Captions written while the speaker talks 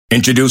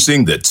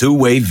Introducing the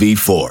Two-Way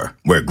V4,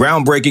 where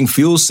groundbreaking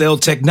fuel cell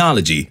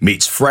technology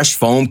meets fresh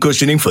foam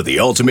cushioning for the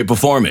ultimate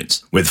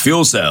performance. With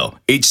Fuel Cell,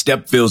 each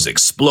step feels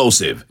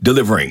explosive,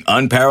 delivering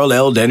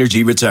unparalleled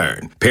energy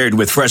return. Paired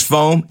with fresh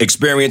foam,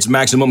 experience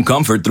maximum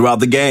comfort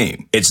throughout the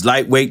game. Its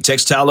lightweight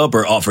textile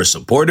upper offers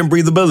support and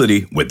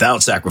breathability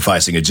without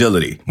sacrificing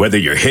agility. Whether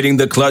you're hitting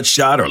the clutch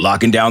shot or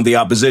locking down the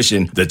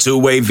opposition, the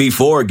Two-Way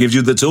V4 gives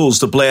you the tools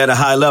to play at a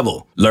high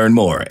level. Learn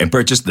more and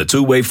purchase the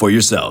Two-Way for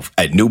yourself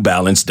at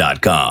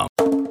newbalance.com.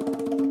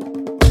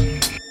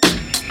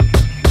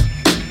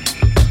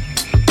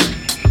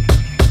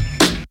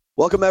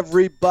 Welcome,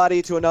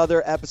 everybody, to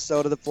another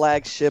episode of the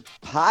Flagship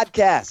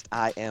Podcast.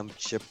 I am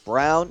Chip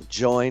Brown,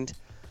 joined,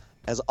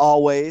 as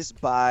always,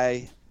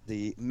 by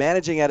the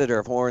managing editor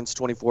of Horns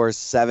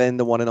 24/7,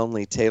 the one and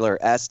only Taylor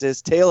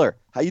Estes. Taylor,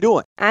 how you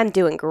doing? I'm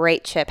doing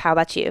great, Chip. How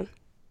about you?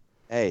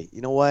 Hey,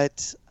 you know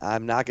what?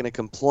 I'm not going to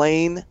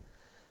complain.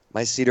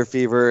 My cedar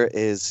fever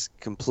is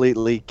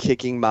completely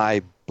kicking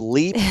my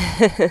bleep,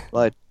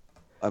 but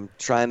I'm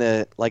trying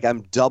to,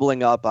 I'm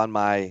doubling up on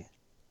my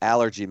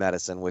allergy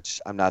medicine,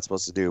 which I'm not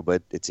supposed to do,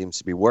 but it seems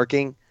to be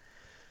working.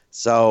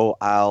 So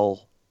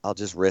I'll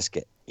just risk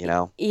it, you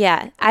know?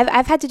 Yeah,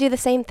 I've had to do the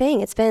same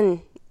thing. It's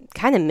been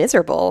kind of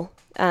miserable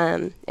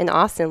in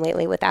Austin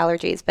lately with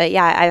allergies. But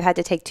yeah, I've had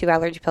to take 2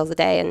 allergy pills a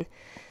day, and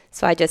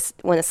so I just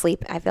want to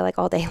sleep, I feel like,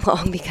 all day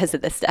long because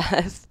of this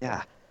stuff.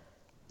 Yeah,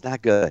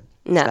 not good.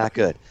 No. It's not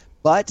good.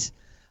 But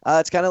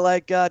it's kind of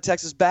like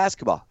Texas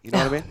basketball. You know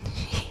what I mean?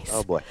 Geez.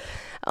 Oh, boy.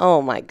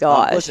 Oh, my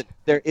gosh. Listen,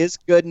 there is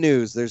good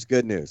news. There's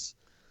good news.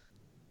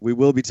 We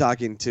will be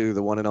talking to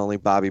the one and only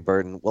Bobby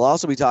Burton. We'll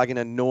also be talking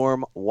to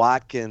Norm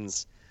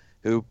Watkins,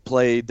 who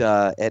played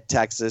at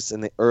Texas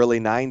in the early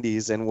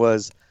 90s and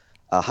was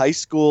a high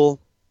school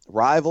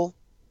rival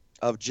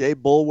of Jay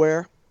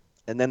Boulware,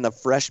 and then the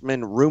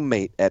freshman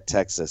roommate at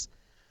Texas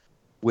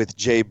with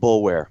Jay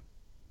Boulware.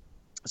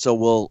 So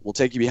we'll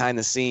take you behind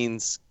the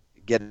scenes,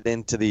 get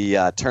into the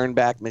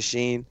turnback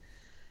machine,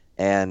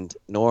 and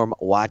Norm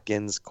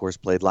Watkins, of course,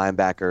 played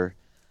linebacker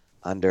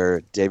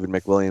under David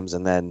McWilliams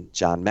and then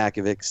John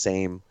Mackovic.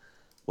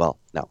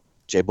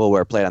 Jay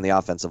Boulware played on the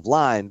offensive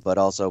line, but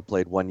also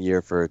played 1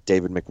 year for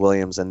David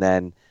McWilliams and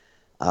then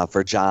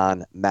for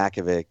John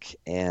Mackovic.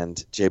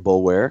 And Jay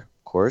Boulware,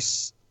 of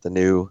course, the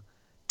new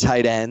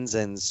tight ends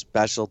and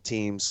special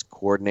teams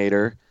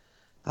coordinator,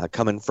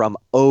 coming from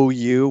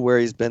OU, where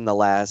he's been the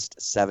last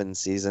 7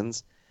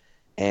 seasons.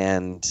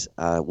 And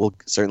we'll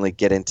certainly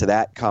get into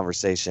that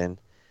conversation.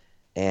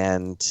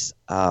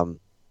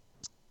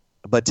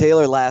 But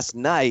Taylor, last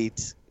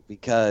night,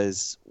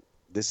 because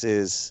this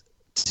is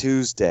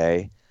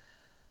Tuesday,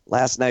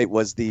 last night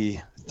was the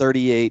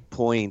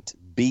 38-point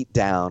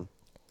beatdown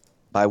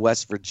by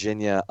West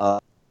Virginia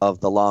of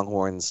the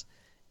Longhorns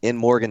in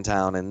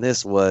Morgantown, and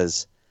this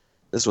was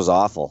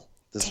awful.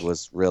 This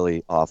was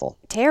really awful.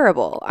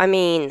 Terrible. I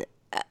mean,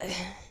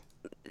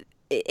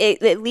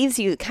 it leaves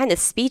you kind of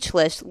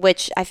speechless,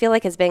 which I feel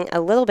like has been a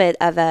little bit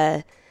of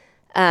a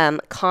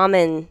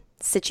common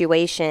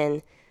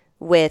situation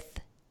with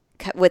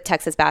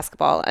Texas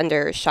basketball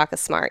under Shaka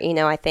Smart. You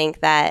know, I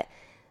think that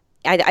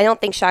I don't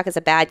think Shaka's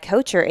a bad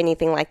coach or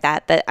anything like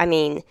that, but I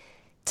mean,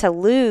 to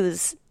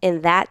lose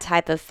in that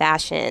type of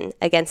fashion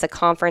against a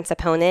conference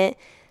opponent,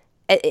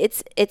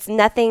 it's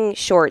nothing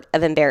short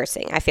of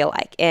embarrassing, I feel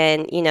like.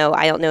 And, you know,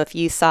 I don't know if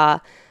you saw,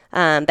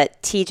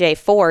 but TJ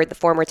Ford, the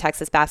former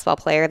Texas basketball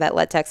player that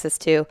led Texas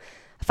to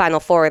Final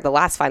Four, the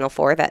last Final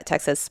Four that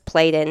Texas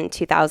played in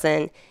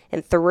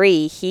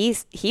 2003,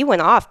 he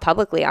went off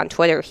publicly on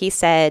Twitter. He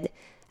said,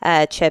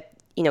 Chip,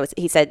 you know,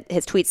 he said,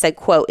 his tweet said,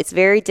 quote, "It's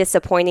very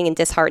disappointing and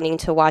disheartening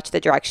to watch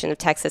the direction of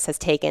Texas has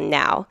taken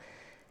now.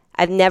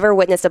 I've never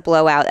witnessed a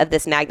blowout of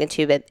this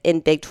magnitude in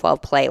Big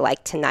 12 play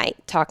like tonight,"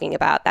 talking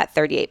about that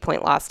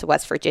 38-point loss to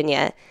West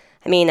Virginia.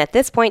 I mean, at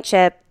this point,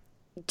 Chip,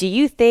 do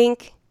you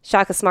think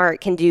Shaka Smart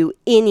can do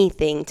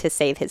anything to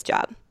save his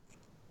job?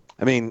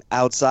 I mean,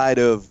 outside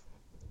of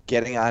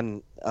getting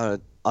on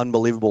an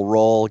unbelievable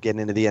roll,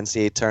 getting into the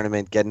NCAA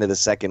tournament, getting to the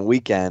second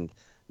weekend,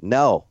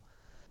 no.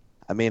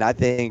 I mean, I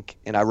think,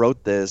 and I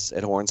wrote this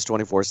at Horns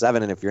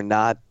 24/7, and if you're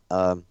not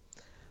a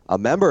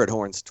member at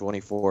Horns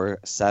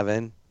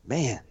 24/7,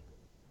 man,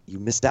 you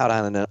missed out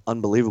on an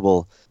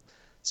unbelievable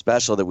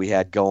special that we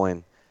had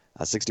going,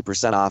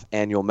 60% off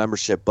annual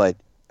membership. But,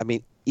 I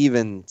mean,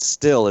 even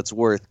still, it's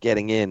worth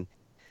getting in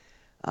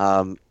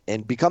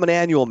and become an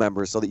annual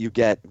member so that you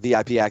get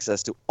VIP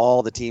access to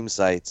all the team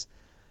sites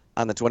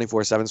on the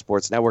 24/7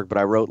 Sports Network. But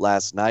I wrote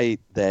last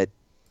night that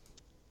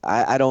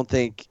I don't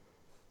think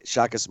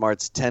Shaka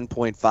Smart's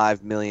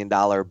 $10.5 million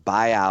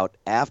buyout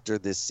after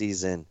this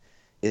season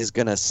is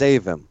going to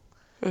save him.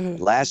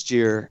 Mm-hmm. Last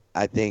year,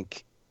 I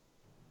think,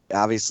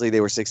 obviously they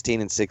were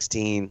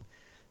 16-16.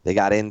 They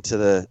got into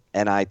the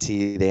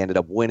NIT. They ended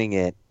up winning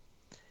it.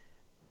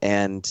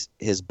 And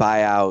his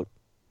buyout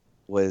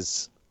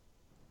was,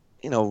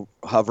 you know,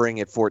 hovering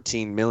at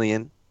 $14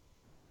 million.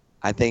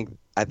 I think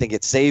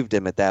it saved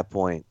him at that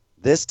point.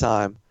 This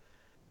time,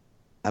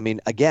 I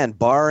mean, again,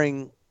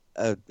 barring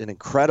an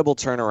incredible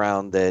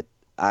turnaround that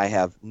I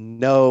have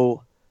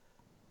not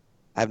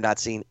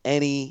seen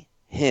any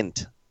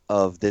hint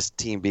of this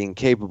team being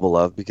capable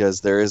of,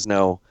 because there is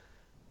no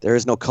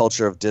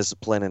culture of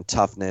discipline and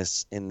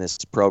toughness in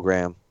this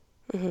program.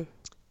 Mm-hmm.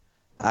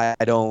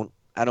 I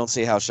don't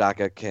see how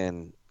Shaka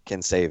can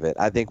save it.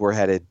 I think we're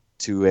headed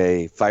to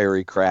a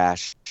fiery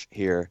crash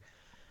here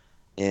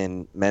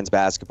in men's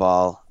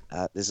basketball.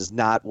 This is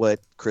not what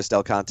Chris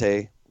Del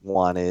Conte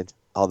wanted,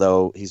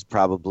 although he's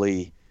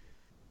probably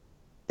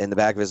in the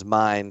back of his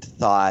mind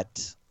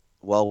thought,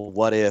 well,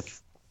 what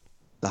if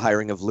the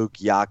hiring of Luke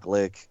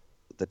Yaklich,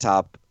 the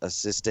top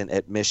assistant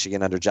at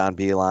Michigan under John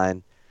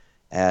Beilein,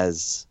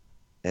 as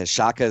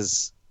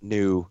Shaka's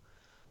new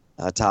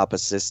top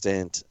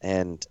assistant,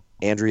 and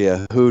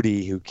Andrea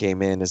Hootie, who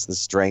came in as the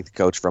strength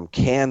coach from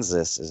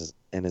Kansas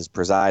and is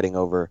presiding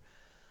over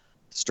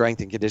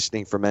strength and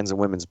conditioning for men's and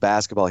women's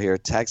basketball here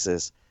at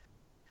Texas.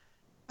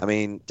 I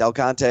mean, Del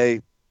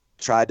Conte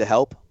tried to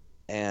help,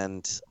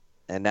 and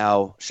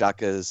now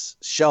Shaka's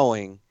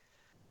showing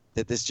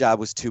that this job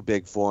was too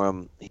big for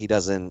him. He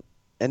doesn't,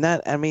 and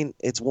that, I mean,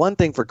 it's one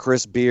thing for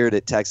Chris Beard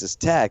at Texas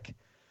Tech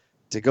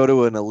to go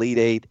to an Elite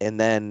Eight and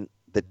then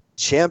the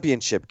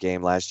championship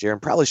game last year,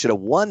 and probably should have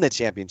won the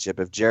championship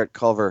if Jarrett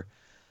Culver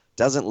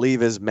doesn't leave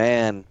his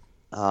man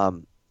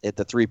at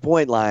the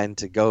three-point line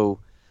to go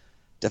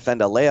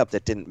defend a layup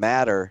that didn't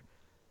matter.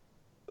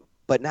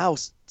 But now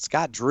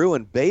Scott Drew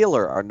and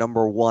Baylor are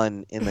number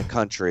one in the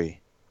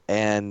country,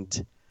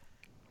 and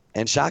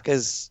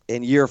Shaka's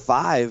in year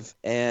 5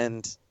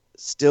 and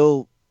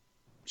still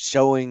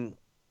showing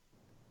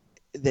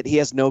that he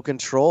has no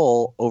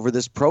control over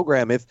this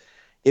program.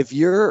 If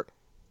your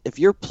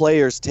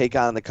players take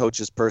on the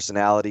coach's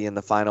personality in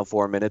the final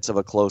 4 minutes of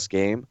a close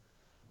game,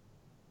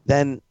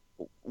 then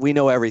we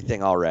know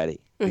everything already.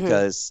 Mm-hmm.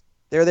 Because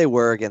there they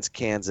were against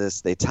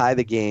Kansas. They tie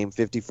the game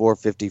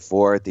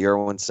 54-54 at the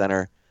Irwin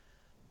Center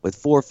with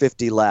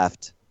 4:50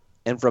 left.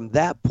 And from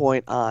that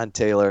point on,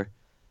 Taylor,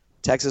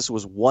 Texas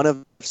was 1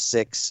 of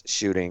 6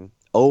 shooting,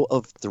 0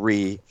 of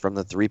 3 from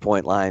the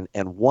three-point line,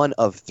 and 1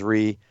 of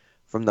 3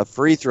 from the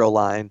free throw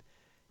line,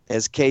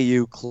 as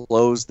KU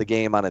closed the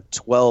game on a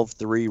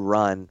 12-3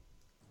 run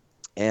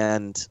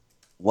and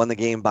won the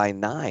game by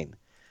 9.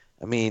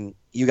 I mean,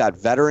 you got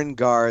veteran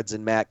guards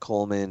in Matt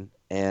Coleman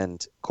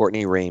and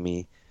Courtney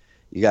Ramey.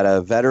 You got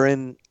a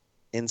veteran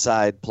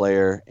inside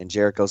player in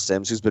Jericho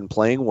Sims who's been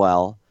playing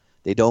well.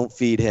 They don't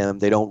feed him.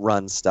 They don't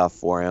run stuff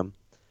for him.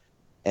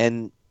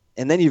 And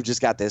then you've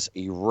just got this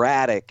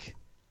erratic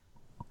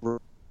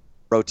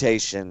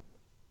rotation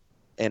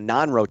and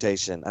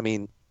non-rotation. I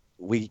mean,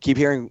 we keep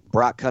hearing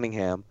Brock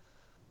Cunningham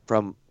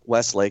from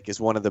Westlake is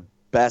one of the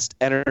best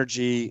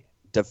energy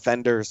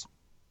defenders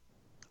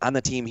on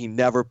the team. He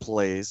never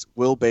plays.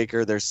 Will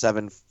Baker, their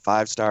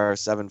 5-star,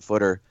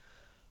 7-footer,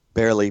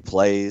 barely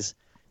plays.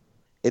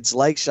 It's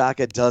like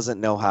Shaka doesn't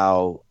know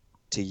how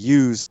to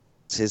use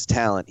his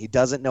talent. He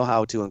doesn't know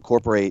how to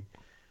incorporate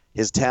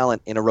his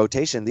talent in a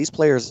rotation. These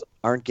players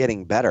aren't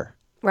getting better.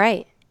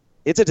 Right.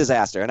 It's a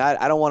disaster. And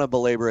I don't want to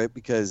belabor it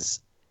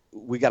because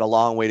we got a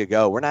long way to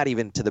go. We're not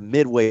even to the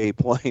midway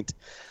point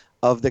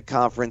of the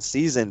conference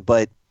season,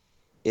 but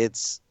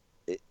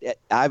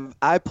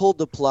I pulled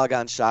the plug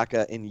on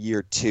Shaka in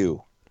year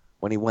 2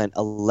 when he went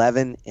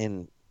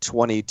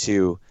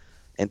 11-22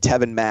 and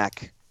Tevin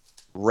Mack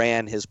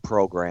ran his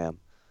program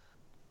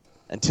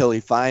until he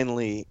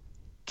finally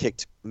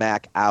kicked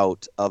Mack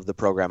out of the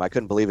program. I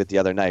couldn't believe it the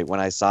other night when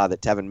I saw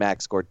that Tevin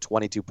Mack scored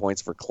 22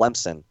 points for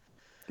Clemson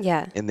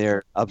in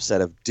their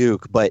upset of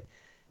Duke. But,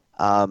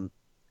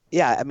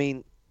 yeah, I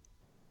mean,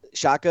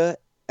 Shaka,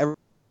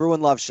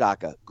 everyone loves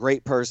Shaka.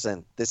 Great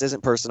person. This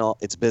isn't personal.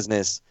 It's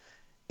business.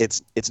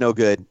 It's no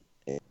good.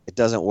 It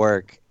doesn't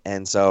work.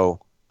 And so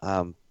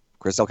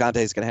Chris Del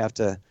Conte is going to have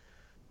to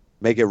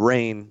make it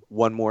rain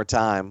one more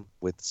time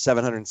with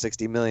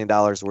 $760 million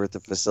worth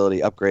of facility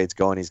upgrades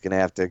going. He's going to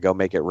have to go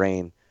make it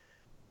rain.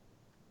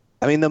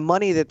 I mean, the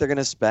money that they're going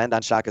to spend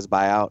on Shaka's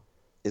buyout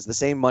is the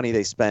same money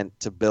they spent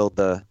to build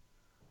the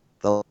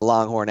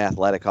Longhorn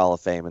Athletic Hall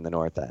of Fame in the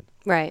North End.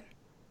 Right.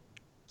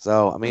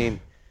 So, I mean,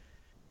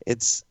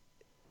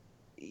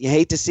 you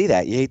hate to see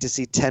that. You hate to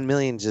see $10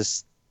 million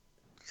just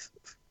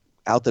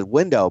out the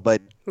window, but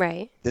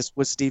this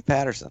was Steve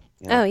Patterson.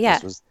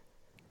 This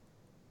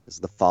is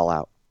the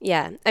fallout.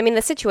 Yeah. I mean,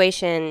 the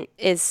situation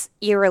is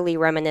eerily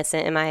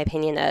reminiscent, in my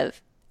opinion,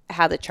 of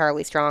how the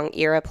Charlie Strong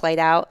era played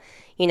out.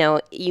 You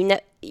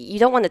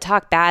don't want to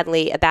talk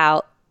badly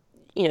about,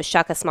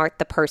 Shaka Smart,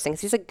 the person,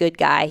 because he's a good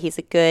guy. I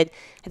think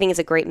he's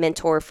a great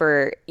mentor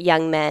for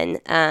young men.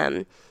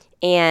 And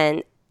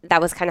that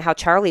was kind of how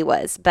Charlie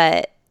was.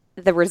 But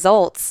the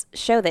results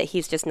show that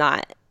he's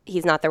not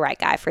the right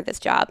guy for this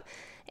job.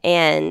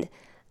 And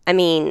I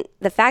mean,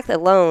 the fact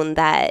alone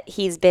that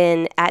he's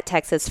been at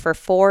Texas for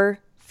 4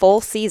 full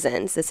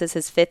seasons, this is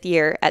his 5th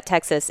year at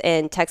Texas,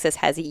 and Texas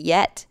has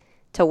yet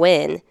to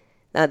win.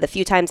 The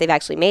few times they've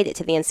actually made it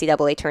to the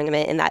NCAA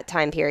tournament in that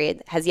time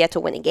period, has yet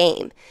to win a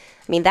game.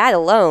 I mean, that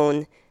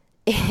alone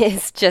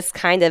is just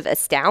kind of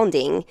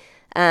astounding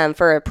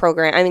for a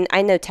program. I mean,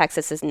 I know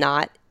Texas is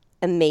not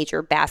a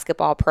major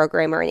basketball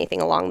program or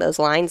anything along those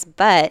lines,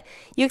 but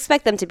you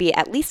expect them to be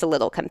at least a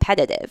little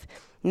competitive,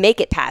 make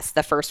it past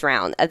the first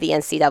round of the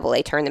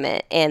NCAA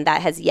tournament, and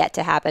that has yet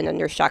to happen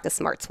under Shaka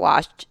Smart's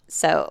watch.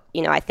 So,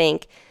 I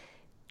think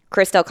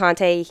Chris Del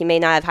Conte, he may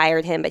not have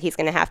hired him, but he's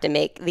going to have to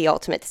make the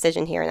ultimate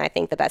decision here, and I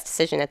think the best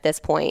decision at this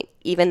point,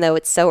 even though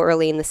it's so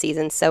early in the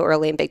season, so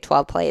early in Big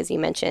 12 play, as you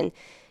mentioned,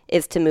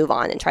 is to move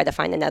on and try to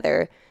find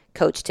another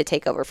coach to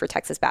take over for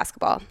Texas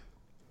basketball.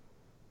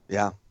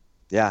 Yeah,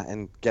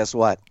 and guess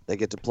what? They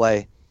get to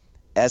play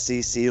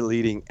SEC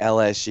leading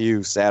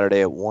LSU Saturday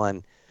at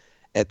 1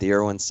 at the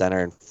Irwin Center,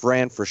 and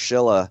Fran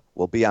Fraschilla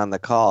will be on the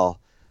call.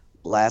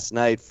 Last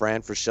night,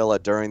 Fran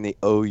Fraschilla, during the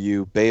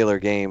OU Baylor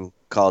game,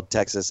 called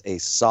Texas a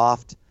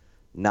soft,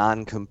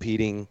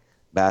 non-competing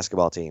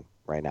basketball team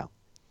right now.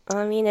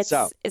 I mean, is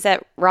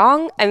that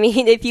wrong? I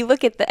mean, if you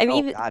look at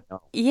God,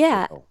 no.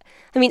 Yeah. No.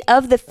 I mean,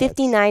 of the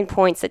 59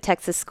 points that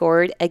Texas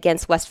scored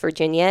against West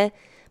Virginia,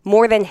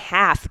 more than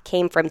half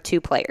came from 2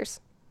 players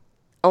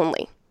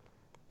only.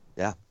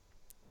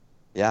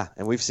 Yeah,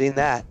 and we've seen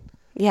that.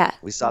 Yeah.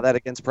 We saw that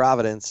against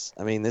Providence.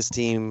 I mean, this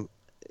team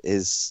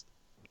is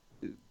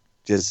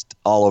just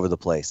all over the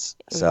place.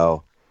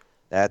 So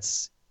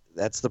that's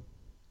the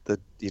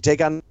you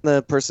take on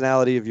the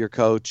personality of your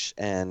coach,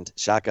 and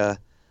Shaka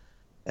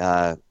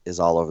is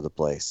all over the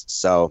place.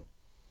 So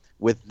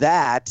with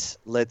that,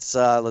 let's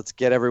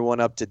get everyone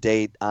up to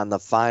date on the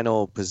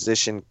final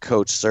position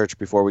coach search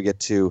before we get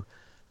to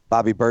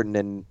Bobby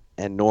Burton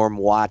and Norm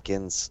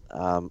Watkins,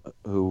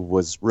 who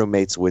was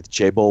roommates with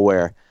Jay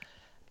Boulware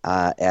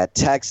at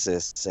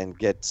Texas, and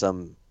get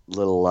some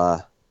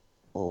little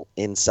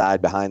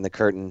inside behind the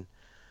curtain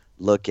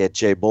look at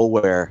Jay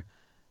Boulware,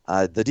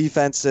 the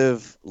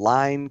defensive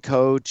line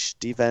coach,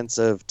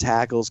 defensive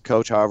tackles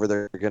coach, however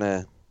they're going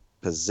to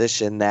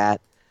position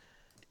that,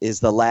 is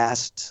the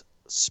last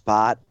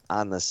spot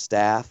on the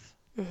staff.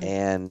 Mm-hmm.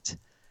 And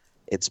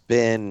it's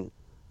been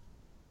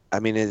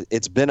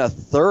a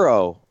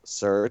thorough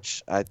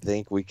search, I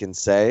think we can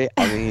say.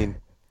 I mean,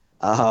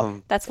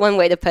 that's one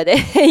way to put it.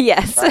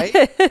 Yes.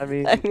 Right? I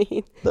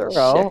mean thorough,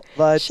 sure,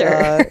 but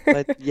sure.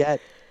 But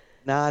yet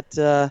not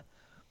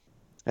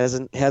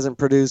hasn't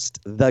produced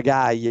the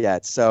guy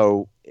yet.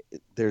 So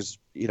there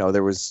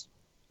was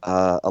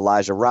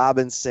Elijah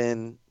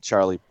Robinson,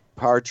 Charlie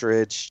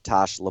Partridge,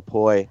 Tosh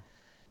Lapoy.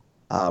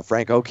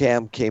 Frank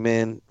Okam came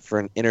in for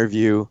an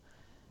interview,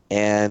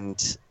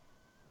 and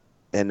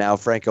now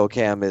Frank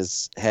Okam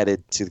is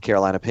headed to the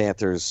Carolina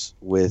Panthers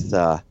with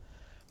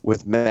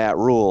Matt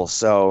Rule.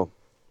 So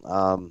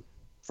from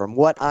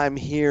what I'm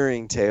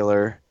hearing,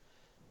 Taylor,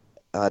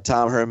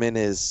 Tom Herman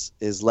is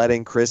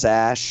letting Chris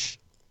Ash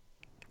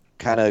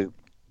kind of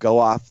go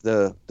off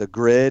the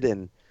grid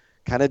and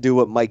kind of do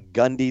what Mike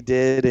Gundy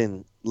did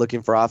in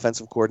looking for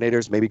offensive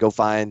coordinators, maybe go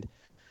find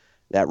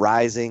that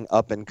rising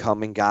up and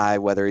coming guy,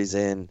 whether he's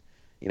an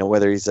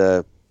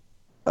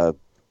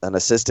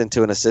assistant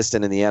to an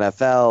assistant in the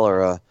NFL,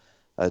 or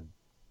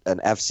an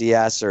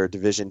FCS or a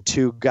Division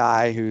II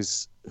guy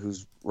who's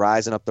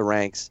rising up the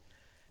ranks.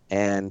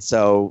 And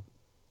so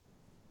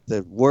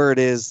the word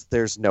is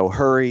there's no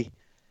hurry.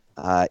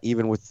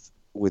 Even with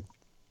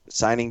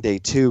signing day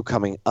 2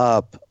 coming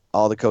up,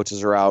 all the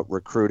coaches are out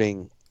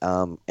recruiting,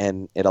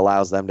 and it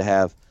allows them to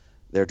have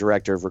their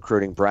director of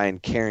recruiting, Brian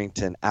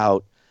Carrington,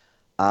 out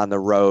on the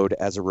road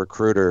as a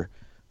recruiter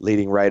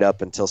leading right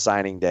up until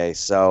signing day.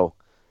 So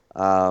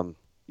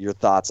your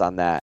thoughts on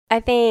that? I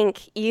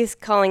think you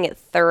calling it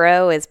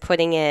thorough is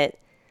putting it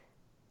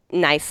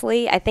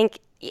nicely. I think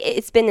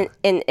it's been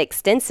an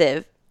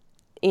extensive,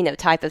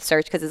 type of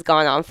search because it's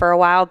gone on for a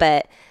while,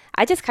 but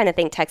I just kind of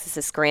think Texas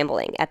is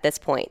scrambling at this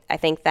point. I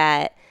think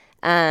that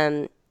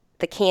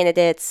the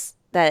candidates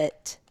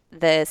that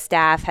the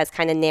staff has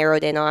kind of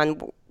narrowed in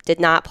on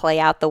did not play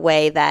out the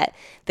way that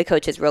the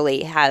coaches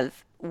really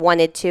have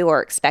wanted to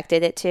or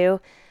expected it to.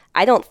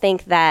 I don't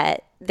think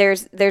that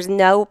there's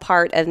no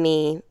part of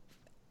me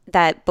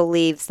that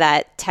believes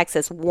that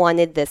Texas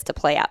wanted this to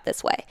play out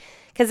this way,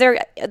 because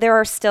there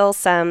are still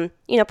some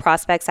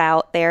prospects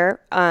out there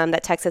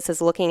that Texas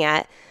is looking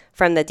at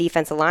from the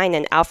defensive line,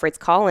 and Alfred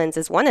Collins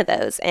is one of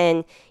those.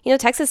 And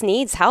Texas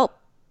needs help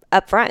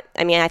up front.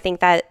 I mean, I think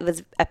that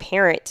was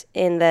apparent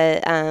in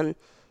the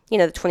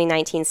the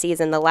 2019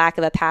 season. The lack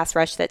of a pass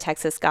rush that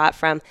Texas got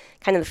from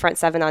kind of the front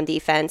seven on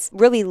defense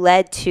really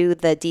led to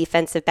the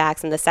defensive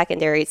backs and the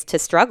secondaries to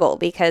struggle,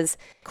 because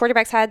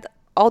quarterbacks had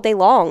all day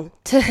long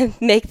to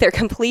make their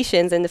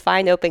completions and to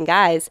find open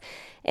guys.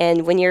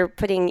 And when you're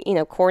putting,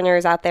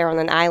 corners out there on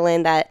an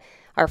island that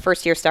are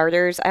first-year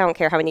starters, I don't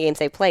care how many games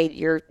they played,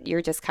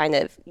 you're just kind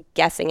of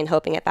guessing and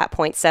hoping at that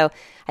point. So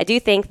I do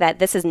think that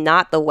this is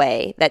not the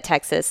way that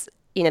Texas,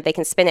 they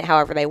can spin it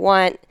however they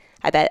want.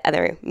 I bet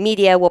other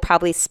media will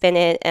probably spin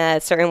it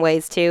certain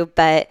ways too.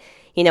 But,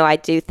 I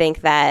do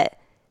think that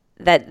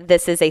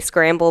this is a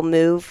scramble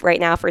move right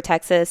now for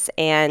Texas,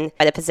 and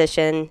at a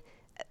position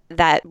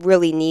that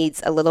really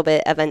needs a little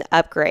bit of an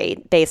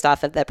upgrade based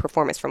off of the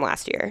performance from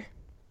last year.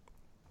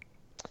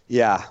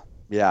 Yeah.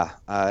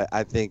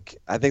 I think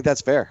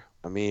that's fair.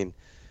 I mean,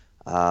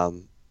 I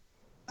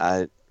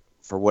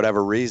for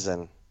whatever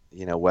reason,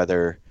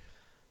 whether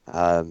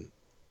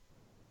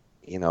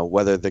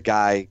whether the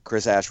guy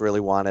Chris Ash really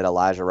wanted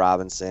Elijah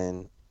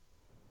Robinson,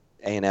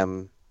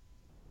 A&M,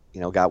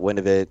 got wind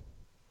of it,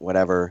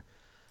 whatever,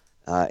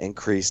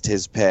 increased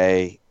his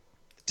pay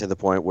to the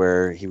point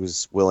where he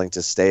was willing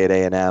to stay at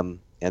A&M.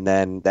 And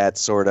then that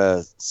sort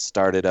of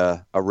started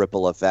a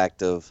ripple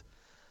effect of,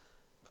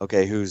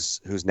 okay, who's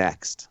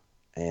next?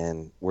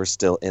 And we're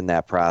still in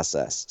that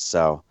process.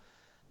 So,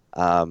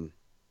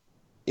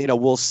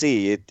 we'll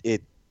see.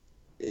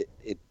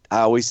 I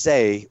always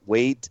say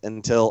wait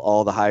until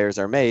all the hires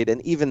are made.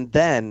 And even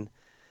then,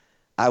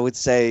 I would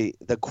say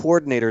the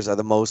coordinators are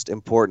the most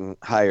important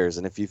hires.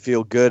 And if you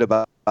feel good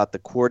about the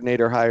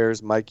coordinator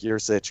hires, Mike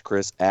Yurcich,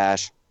 Chris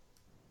Ash,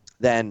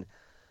 then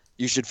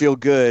you should feel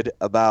good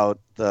about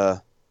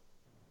the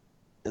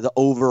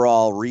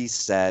overall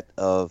reset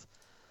of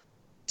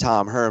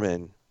Tom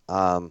Herman.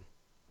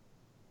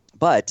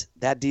 But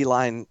that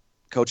D-line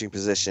coaching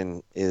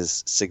position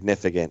is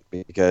significant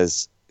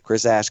because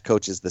Chris Ash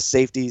coaches the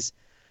safeties.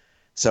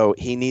 So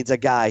he needs a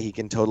guy he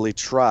can totally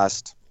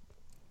trust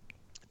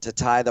to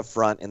tie the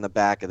front and the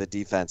back of the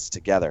defense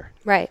together.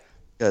 Right.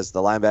 Because the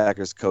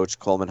linebackers coach,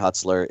 Coleman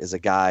Hutzler, is a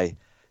guy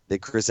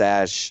that Chris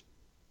Ash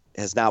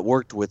has not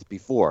worked with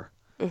before.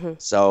 Mm-hmm.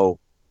 So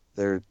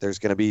there's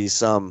going to be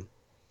some,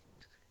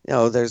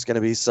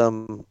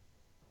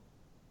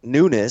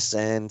 newness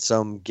and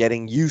some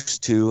getting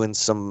used to and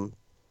some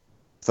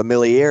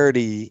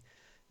familiarity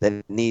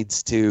that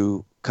needs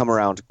to come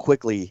around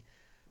quickly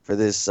for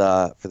this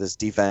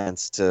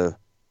defense to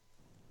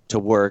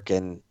work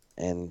and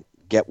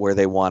get where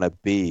they want to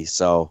be.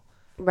 So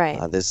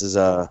right. This is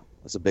a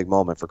big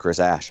moment for Chris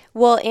Ash.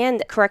 Well,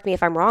 and correct me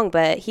if I'm wrong,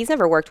 but he's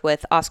never worked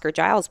with Oscar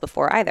Giles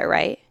before either,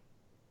 right?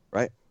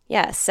 Right.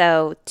 Yeah,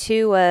 so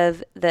 2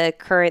 of the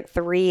current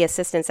 3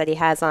 assistants that he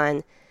has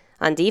on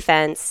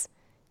defense,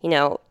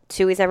 2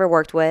 he's never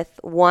worked with.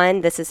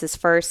 1, this is his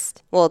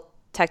first, well,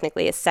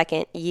 technically his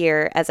second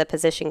year as a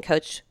position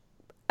coach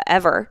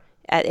ever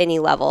at any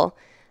level.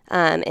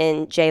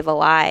 And Jay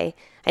Valai,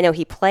 I know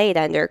he played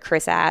under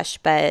Chris Ash,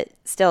 but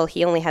still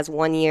he only has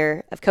 1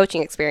 year of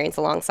coaching experience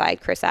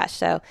alongside Chris Ash.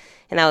 So,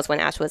 and that was when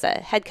Ash was a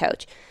head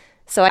coach.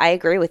 So I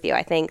agree with you.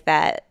 I think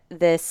that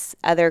this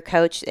other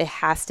coach, it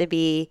has to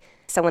be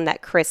someone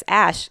that Chris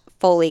Ash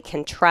fully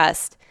can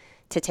trust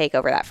to take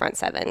over that front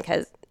seven,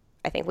 because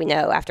I think we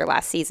know after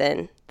last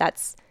season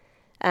that's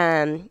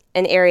an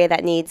area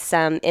that needs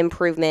some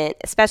improvement,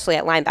 especially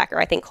at linebacker.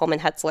 I think Coleman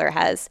Hutzler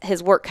has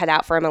his work cut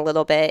out for him a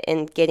little bit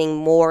in getting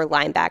more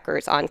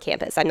linebackers on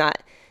campus. I'm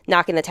not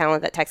knocking the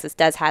talent that Texas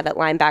does have at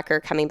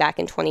linebacker coming back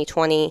in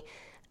 2020,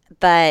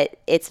 but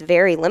it's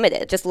very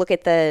limited. Just look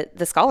at the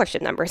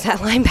scholarship numbers at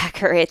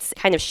linebacker. It's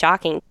kind of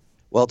shocking.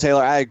 Well,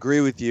 Taylor, I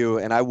agree with you,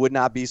 and I would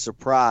not be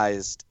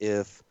surprised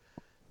if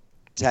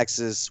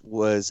Texas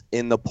was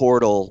in the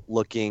portal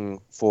looking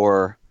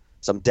for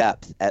some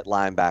depth at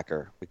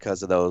linebacker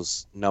because of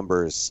those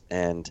numbers,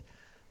 and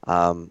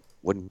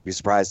wouldn't be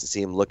surprised to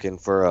see him looking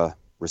for a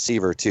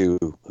receiver too,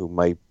 who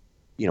might,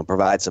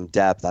 provide some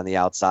depth on the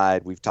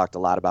outside. We've talked a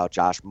lot about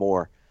Josh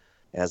Moore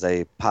as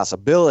a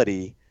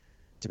possibility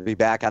to be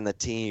back on the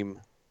team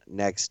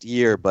next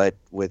year, but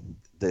with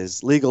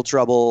this legal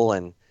trouble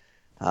and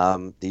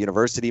the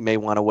university may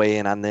want to weigh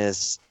in on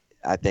this,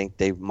 I think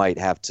they might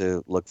have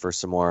to look for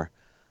some more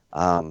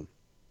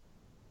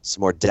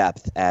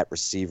depth at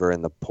receiver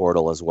in the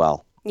portal as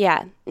well.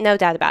 Yeah, no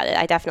doubt about it.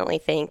 I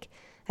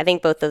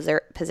think both those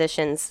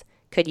positions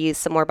could use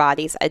some more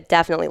bodies.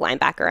 Definitely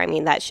linebacker. I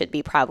mean, that should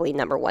be probably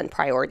number 1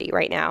 priority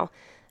right now,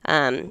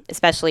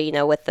 especially,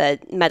 with the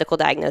medical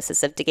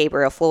diagnosis of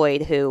DeGabriel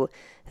Floyd, who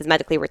is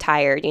medically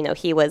retired.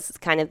 He was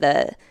kind of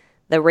the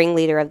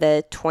ringleader of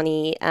the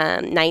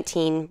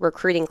 2019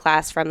 recruiting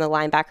class from the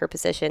linebacker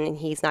position, and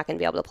he's not going to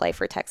be able to play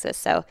for Texas.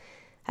 So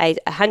I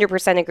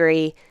 100%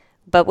 agree.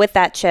 But with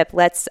that, Chip,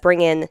 let's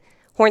bring in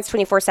Horns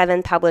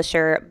 24/7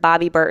 publisher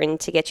Bobby Burton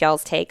to get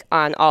y'all's take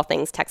on all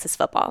things Texas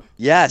football.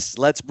 Yes,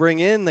 let's bring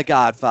in the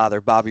Godfather,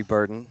 Bobby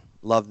Burton.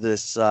 Love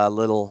this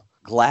little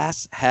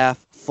glass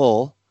half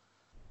full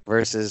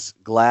versus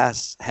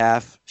glass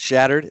half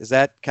shattered. Is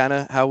that kind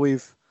of how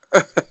we've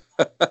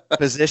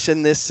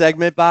positioned this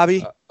segment,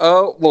 Bobby?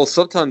 Oh, well,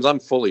 sometimes I'm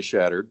fully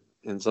shattered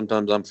and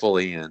sometimes I'm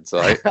fully in. So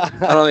I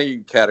don't think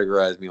you can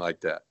categorize me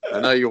like that. I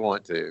know you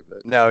want to,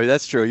 but no,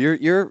 that's true.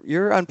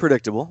 You're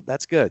unpredictable.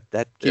 That's good.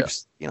 That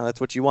keeps that's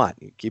what you want.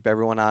 You keep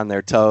everyone on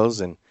their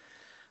toes. And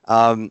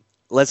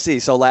let's see.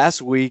 So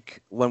last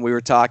week when we were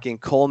talking,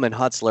 Coleman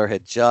Hutzler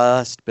had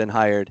just been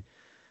hired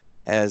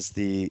as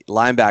the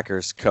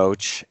linebackers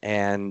coach,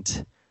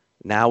 and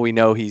now we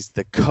know he's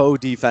the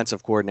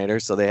co-defensive coordinator.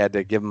 So they had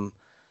to give him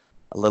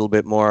a little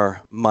bit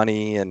more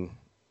money and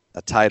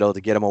a title to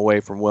get him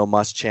away from Will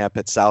Muschamp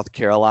at South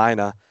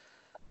Carolina.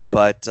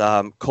 But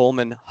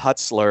Coleman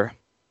Hutzler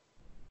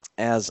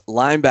as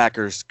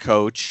linebackers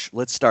coach,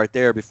 let's start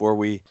there before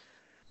we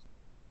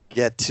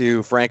get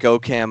to Frank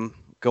Okam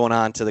going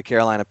on to the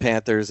Carolina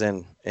Panthers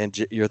and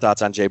your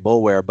thoughts on Jay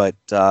Boulware. But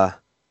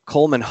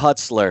Coleman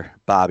Hutzler,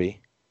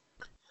 Bobby.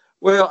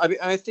 Well,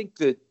 I think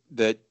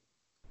that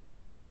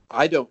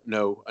I don't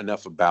know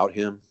enough about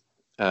him,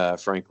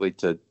 frankly,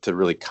 to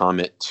really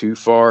comment too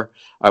far.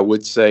 I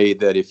would say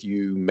that if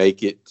you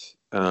make it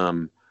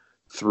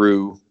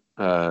through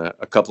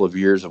a couple of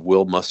years of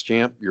Will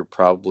Muschamp, you're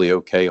probably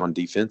okay on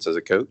defense as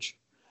a coach.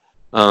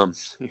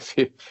 If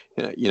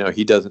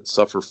he doesn't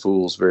suffer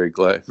fools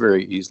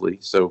very easily.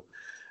 So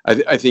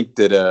I think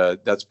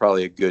that that's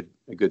probably a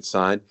good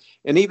sign.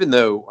 And even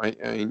though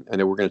I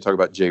know we're going to talk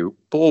about Jay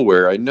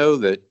Boulware, I know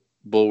that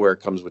Boulware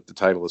comes with the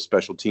title of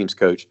special teams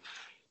coach.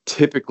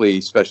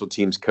 Typically, special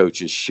teams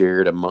coach is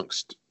shared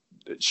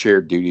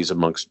duties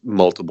amongst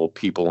multiple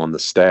people on the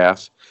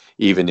staff,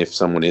 even if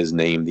someone is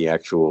named the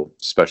actual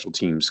special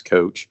teams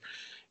coach.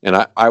 And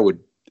I would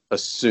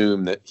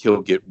assume that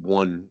he'll get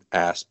one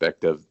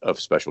aspect of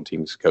special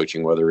teams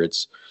coaching, whether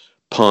it's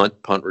punt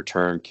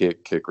return,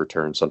 kick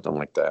return, something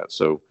like that.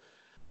 So,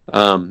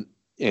 and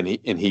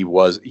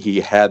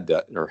he had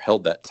that or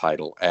held that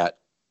title at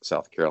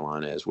South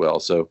Carolina as well.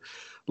 So,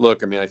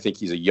 look, I think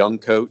he's a young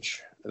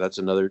coach. That's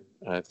another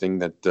thing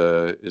that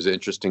is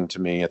interesting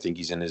to me. I think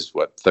he's in his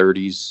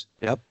 30s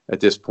at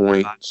this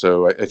point.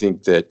 So I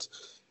think that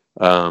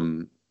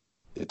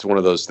it's one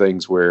of those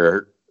things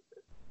where,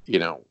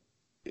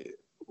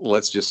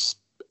 I'm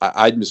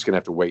just going to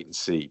have to wait and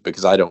see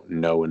because I don't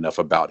know enough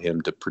about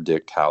him to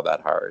predict how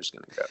that hire is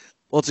going to go.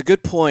 Well, it's a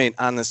good point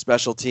on the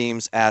special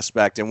teams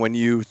aspect. And when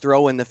you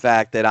throw in the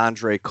fact that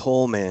Andre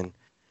Coleman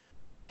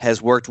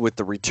has worked with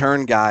the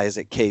return guys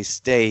at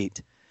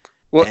K-State.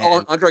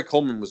 Well, Andre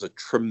Coleman was a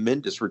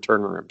tremendous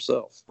returner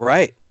himself.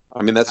 Right.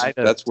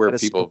 That's where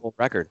people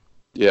record.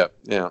 Yeah.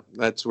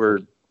 That's where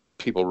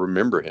people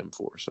remember him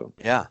for. So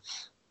yeah.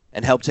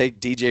 And helped take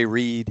DJ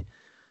Reed,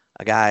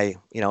 a guy,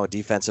 a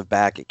defensive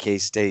back at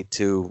K-State,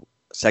 to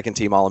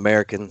second-team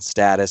All-American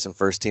status and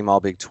first-team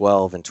All-Big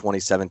 12 in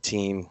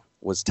 2017,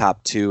 was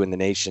top 2 in the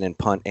nation in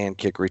punt and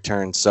kick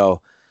return.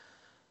 So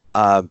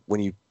when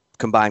you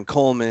combine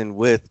Coleman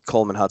with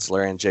Coleman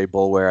Hutzler and Jay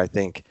Boulware, I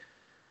think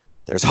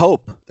there's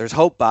hope. There's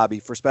hope, Bobby,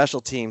 for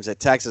special teams at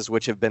Texas,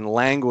 which have been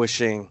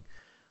languishing,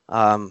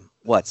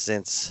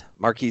 since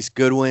Marquise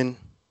Goodwin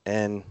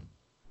and,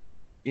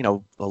 a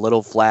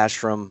little flash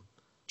from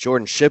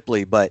Jordan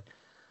Shipley, but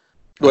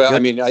well,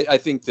 I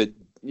think that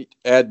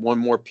add one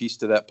more piece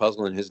to that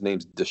puzzle, and his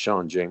name's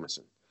Deshaun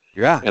Jameson.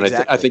 Yeah, and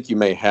exactly. I think you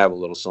may have a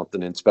little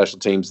something in special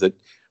teams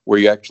where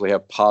you actually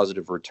have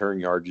positive return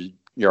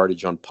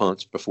yardage on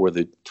punts before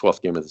the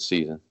 12th game of the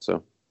season.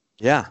 So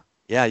yeah,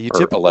 you or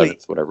typically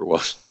 11th, whatever it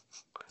was.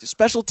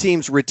 Special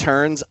teams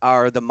returns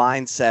are the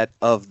mindset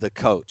of the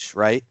coach,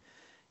 right?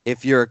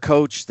 If you're a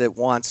coach that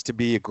wants to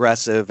be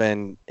aggressive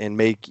and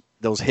make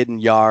those hidden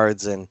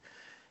yards and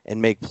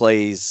make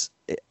plays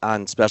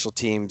on special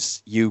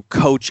teams, you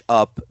coach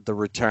up the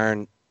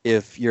return.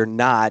 If you're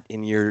not,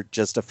 and you're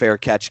just a fair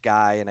catch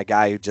guy and a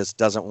guy who just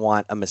doesn't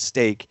want a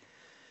mistake,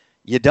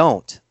 you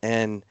don't.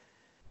 And,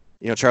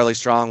 Charlie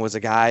Strong was a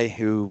guy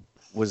who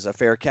was a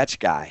fair catch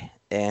guy.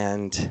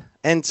 And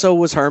so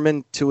was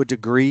Herman to a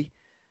degree,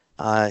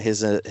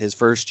 his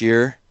first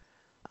year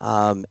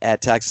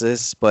at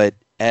Texas. But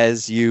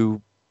as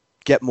you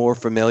get more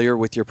familiar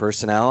with your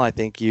personnel, I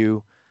think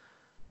you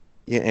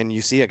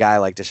see a guy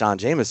like Deshaun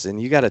Jameson,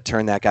 you got to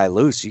turn that guy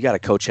loose. You got to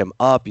coach him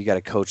up. You got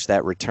to coach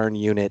that return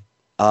unit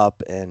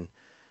up and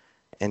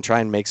try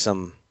and make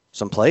some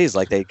plays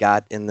like they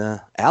got in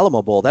the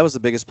Alamo Bowl. That was the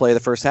biggest play of the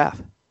first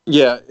half.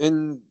 Yeah,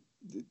 and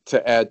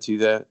to add to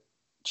that,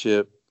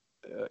 Chip,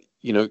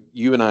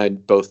 you and I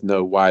both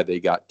know why they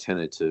got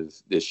tentative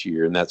this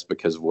year, and that's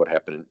because of what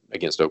happened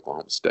against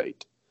Oklahoma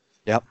State.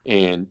 Yep.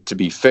 And to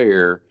be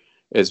fair,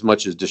 as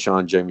much as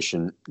Deshaun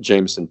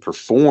Jameson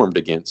performed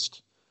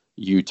against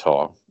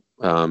Utah,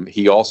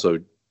 he also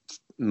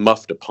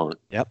muffed a punt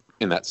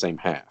in that same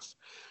half.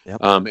 Yep.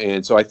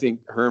 And so I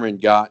think Herman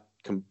got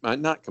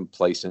not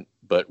complacent,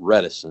 but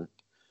reticent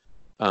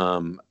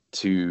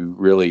to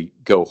really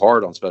go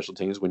hard on special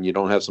teams when you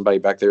don't have somebody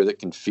back there that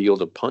can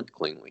field a punt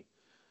cleanly.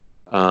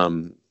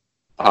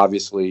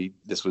 Obviously,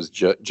 this was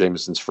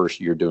Jameson's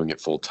first year doing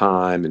it full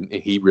time, and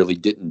he really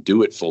didn't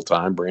do it full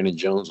time. Brandon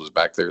Jones was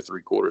back there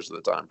 3/4 of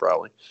the time,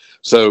 probably.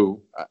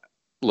 So,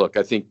 look,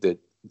 I think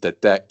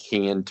that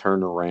can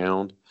turn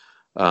around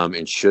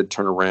and should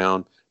turn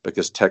around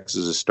because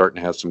Texas is starting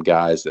to have some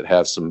guys that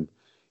have some.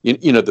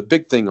 The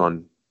big thing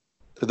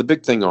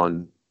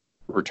on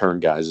return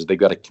guys is they've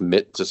got to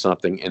commit to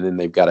something, and then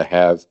they've got to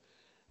have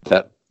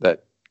that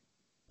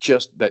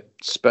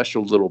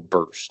special little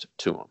burst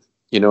to them.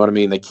 You know what I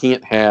mean? They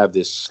can't have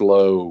this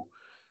slow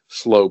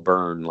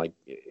burn. Like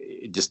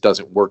it just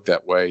doesn't work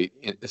that way,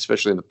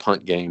 especially in the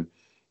punt game.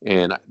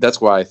 And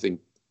that's why I think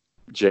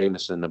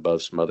Jameson,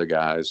 above some other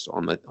guys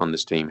on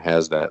this team,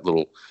 has that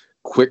little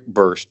quick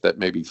burst, that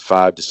maybe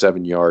 5 to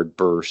 7 yard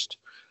burst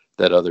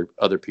that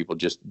other people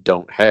just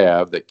don't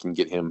have, that can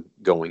get him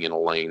going in a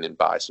lane and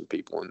buy some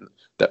people in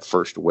that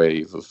first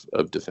wave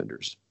of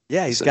defenders.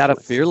 Yeah, he's got a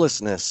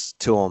fearlessness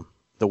to him.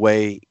 The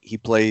way he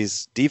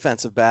plays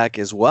defensive back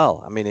as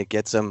well. I mean, it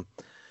gets him.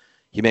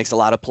 He makes a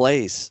lot of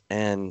plays,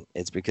 and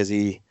it's because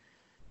he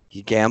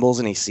he gambles,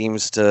 and he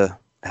seems to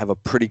have a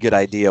pretty good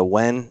idea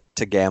when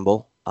to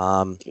gamble.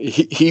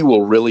 He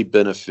will really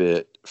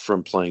benefit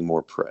from playing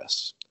more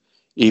press,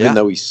 even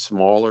though he's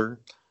smaller,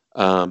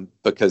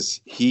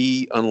 because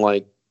he,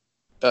 unlike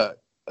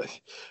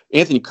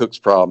Anthony Cook's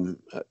problem,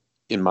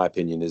 in my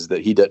opinion, is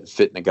that he doesn't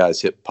fit in a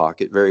guy's hip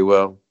pocket very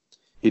well.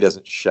 He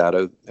doesn't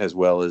shadow as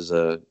well as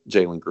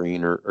Jalen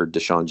Green or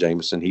Deshaun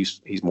Jameson.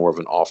 He's more of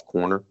an off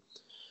corner.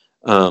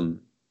 And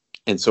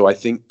so I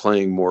think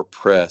playing more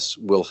press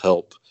will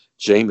help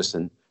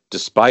Jameson,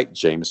 despite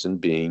Jameson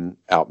being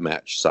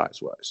outmatched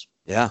size-wise.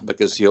 Yeah.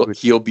 Because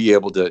he'll be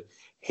able to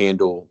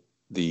handle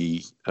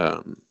the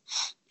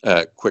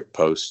quick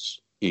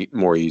posts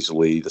more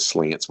easily, the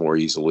slants more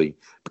easily,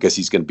 because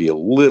he's going to be a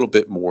little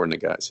bit more in the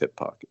guy's hip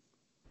pocket.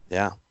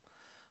 Yeah.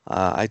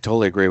 I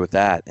totally agree with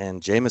that.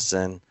 And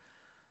Jameson,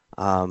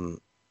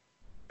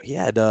 he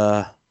had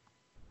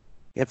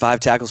 5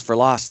 tackles for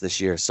loss this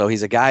year. So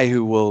he's a guy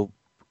who will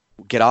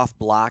get off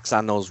blocks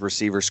on those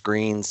receiver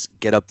screens,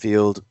 get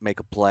upfield,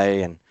 make a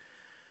play. And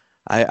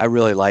I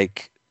really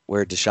like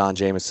where Deshaun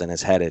Jameson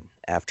is headed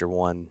after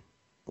one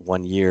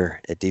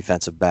year at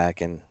defensive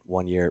back and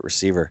 1 year at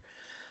receiver.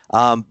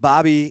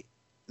 Bobby,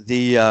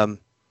 the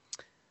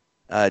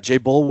Jay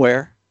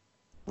Boulware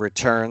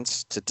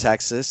returns to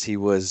Texas. He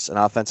was an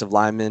offensive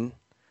lineman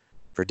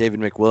for David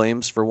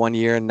McWilliams for 1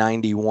 year in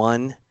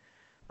 91,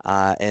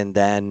 and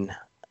then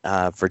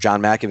for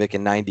John Mackovic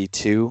in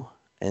 92,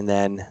 and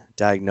then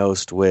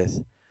diagnosed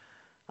with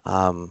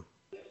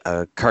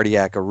a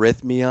cardiac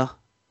arrhythmia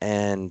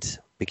and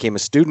became a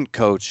student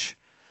coach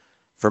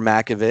for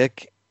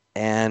Mackovic,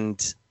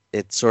 and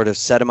it sort of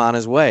set him on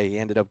his way. He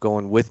ended up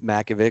going with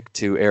Mackovic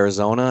to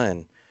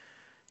Arizona,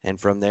 and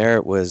from there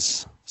it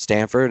was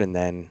Stanford, and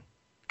then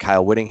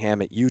Kyle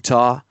Whittingham at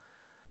Utah,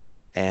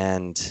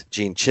 and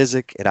Gene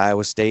Chizik at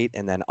Iowa State,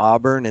 and then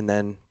Auburn, and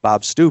then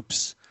Bob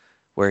Stoops,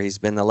 where he's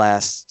been the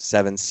last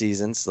 7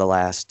 seasons, the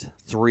last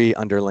 3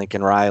 under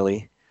Lincoln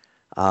Riley.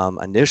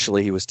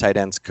 Initially, he was tight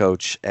ends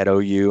coach at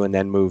OU and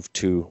then moved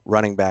to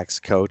running backs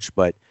coach,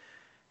 but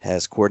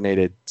has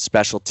coordinated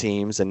special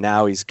teams, and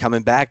now he's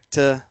coming back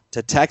to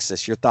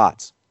Texas. Your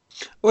thoughts?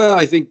 Well,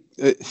 I think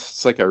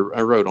it's like I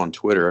wrote on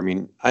Twitter. I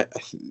mean,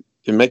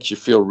 it makes you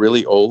feel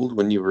really old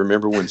when you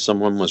remember when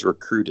someone was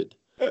recruited.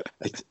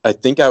 I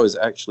think I was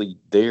actually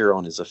there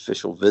on his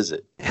official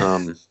visit.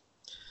 How'd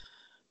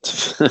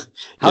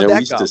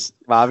that go,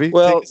 Bobby?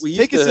 Well,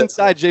 take us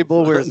inside Jay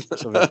Boulware's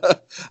official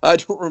visit. I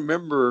don't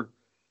remember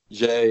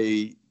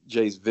Jay's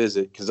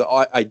visit, because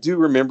I do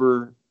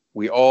remember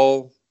we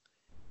all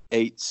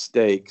ate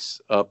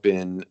steaks up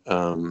in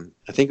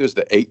I think it was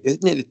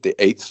isn't it the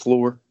 8th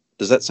floor?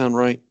 Does that sound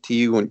right to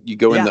you when you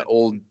go in the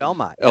old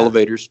Belmont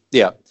elevators?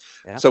 Yeah.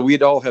 So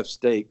we'd all have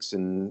steaks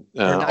and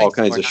all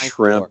kinds of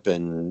shrimp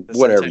and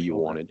whatever you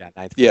wanted.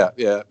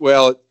 Yeah.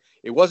 Well,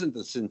 it wasn't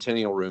the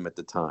Centennial Room at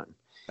the time.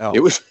 Oh. It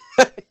was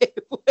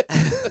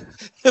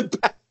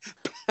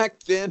back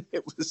then.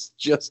 It was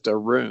just a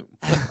room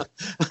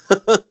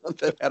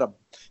that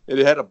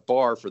had a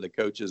bar for the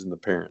coaches and the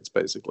parents,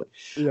 basically.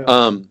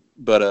 Yeah.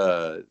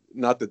 But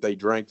not that they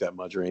drank that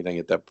much or anything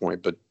at that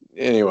point. But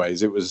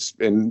anyways, it was,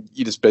 and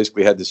you just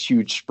basically had this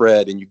huge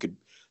spread, and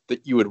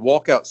you would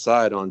walk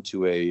outside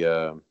onto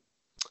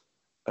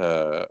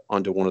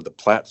onto one of the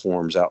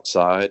platforms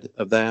outside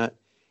of that,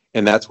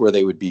 and that's where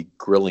they would be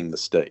grilling the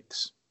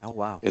steaks. Oh,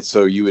 wow. And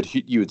so you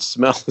would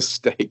smell the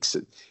steaks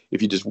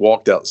if you just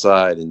walked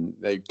outside, and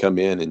they'd come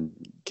in and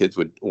kids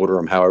would order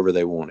them however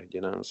they wanted,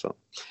 so.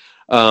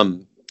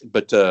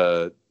 But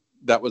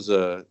that was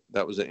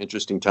an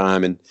interesting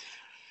time. And,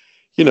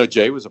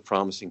 Jay was a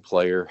promising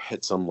player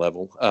at some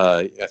level.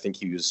 I think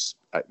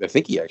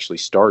he actually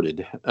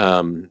started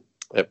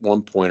at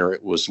one point, or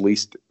it was at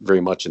least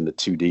very much in the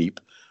 2 deep.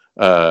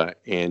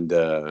 And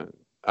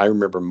I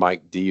remember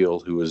Mike Deal,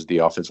 who was the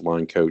offensive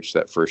line coach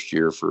that first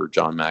year for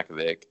John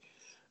Mackovic,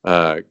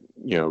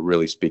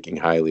 really speaking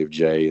highly of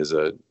Jay as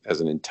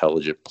an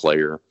intelligent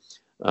player,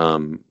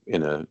 in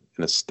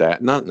a staff,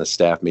 not in a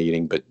staff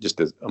meeting, but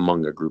just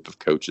among a group of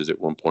coaches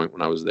at one point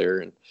when I was there.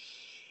 And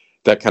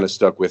that kind of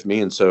stuck with me.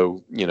 And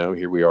so,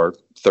 here we are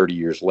 30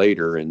 years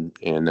later,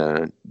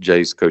 and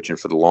Jay's coaching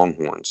for the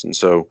Longhorns. And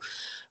so,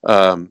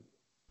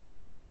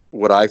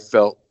 what I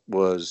felt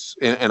was,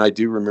 and I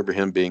do remember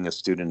him being a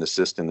student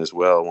assistant as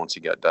well once he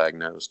got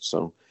diagnosed.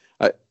 So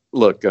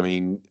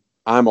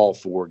I'm all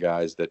for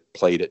guys that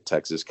played at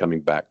Texas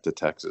coming back to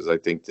Texas. I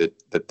think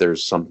that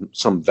there's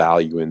some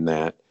value in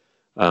that.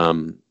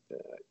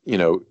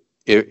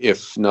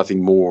 If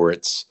nothing more,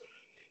 it's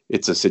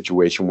a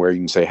situation where you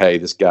can say, hey,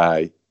 this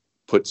guy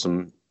put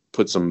some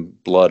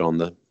blood on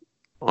the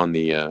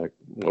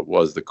what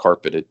was the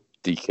carpet at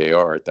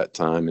DKR at that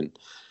time. And,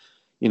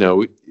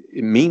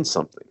 it means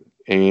something.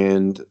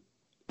 And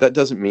that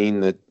doesn't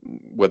mean that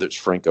whether it's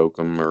Frank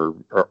Oakham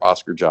or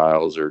Oscar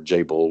Giles or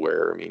Jay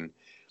Boulware,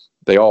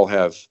 they all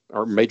have,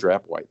 or Major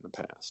Applewhite in the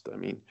past.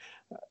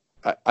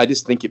 I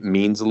just think it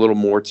means a little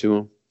more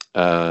to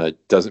them.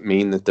 Doesn't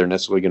mean that they're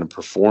necessarily going to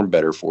perform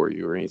better for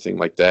you or anything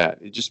like that.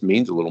 It just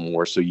means a little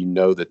more, so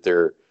that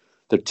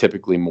they're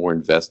typically more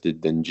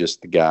invested than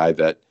just the guy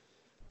that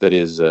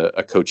is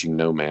a coaching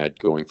nomad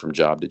going from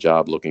job to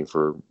job looking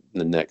for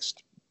the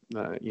next,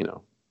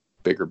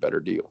 bigger, better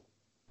deal.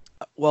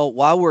 Well,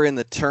 while we're in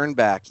the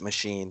turnback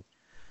machine,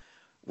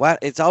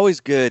 it's always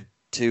good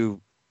to,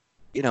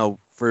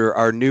 for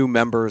our new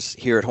members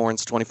here at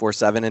Horns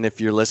 24/7, and if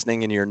you're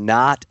listening and you're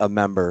not a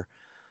member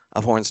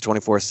of Horns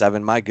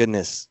 24/7, my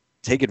goodness,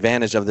 take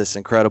advantage of this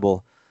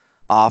incredible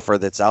offer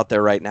that's out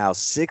there right now.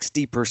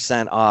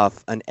 60%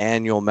 off an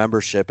annual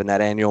membership, and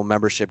that annual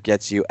membership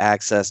gets you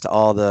access to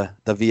all the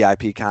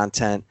VIP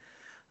content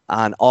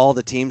on all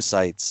the team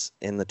sites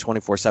in the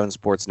 24/7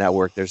 Sports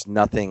Network. There's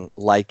nothing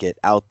like it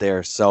out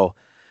there. So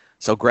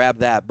grab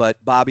that.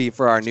 But Bobby,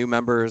 for our new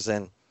members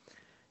and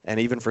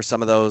even for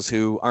some of those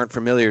who aren't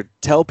familiar,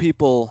 tell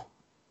people,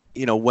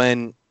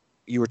 when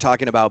you were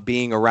talking about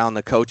being around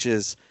the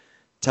coaches,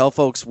 tell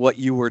folks what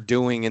you were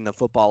doing in the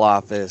football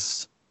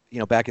office,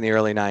 back in the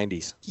early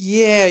 90s.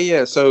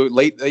 Yeah. So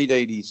late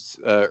 80s,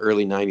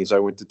 early 90s, I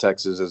went to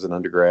Texas as an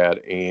undergrad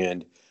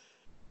and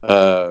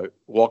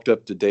walked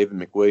up to David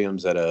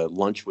McWilliams at a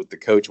lunch with the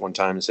coach one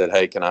time and said,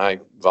 "Hey, can I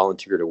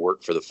volunteer to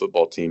work for the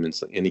football team in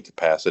any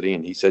capacity?"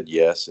 And he said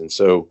yes. And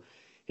so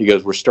he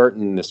goes, "We're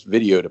starting this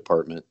video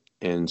department."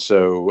 And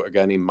so a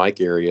guy named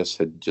Mike Arias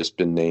had just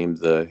been named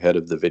the head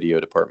of the video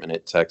department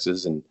at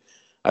Texas. And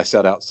I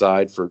sat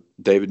outside for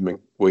David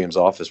McWilliams'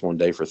 office one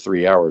day for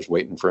 3 hours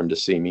waiting for him to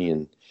see me.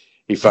 And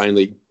he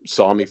finally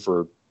saw me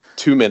for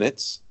 2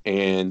 minutes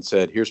and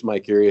said, "Here's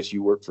Mike Arias.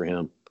 You work for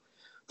him."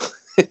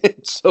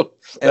 So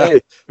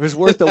it was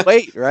worth the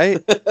wait,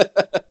 right?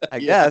 I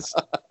guess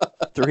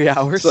 3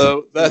 hours.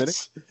 So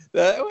that's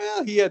that.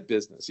 Well, he had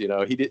business,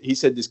 he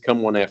said, "Just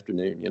come one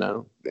afternoon,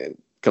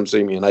 and come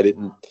see me."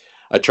 And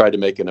I tried to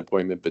make an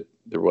appointment, but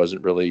there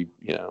wasn't really,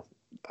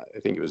 I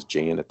think it was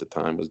Jan at the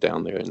time was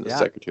down there in the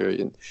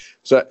secretary. And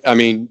so,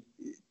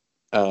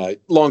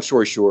 long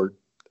story short,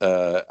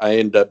 I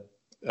ended up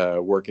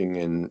working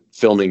and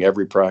filming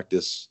every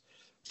practice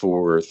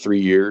for 3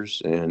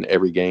 years and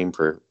every game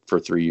for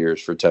 3 years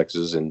for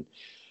Texas. And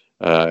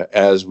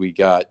as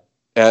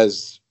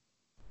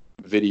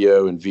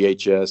video and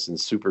VHS and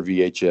super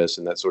VHS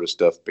and that sort of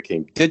stuff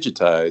became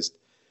digitized,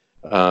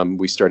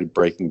 we started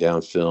breaking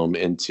down film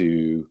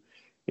into,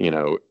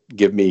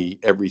 give me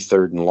every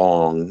 3rd and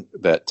long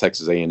that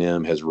Texas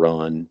A&M has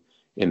run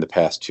in the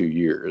past 2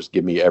 years.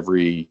 Give me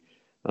every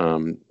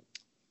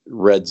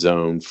red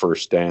zone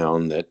first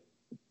down that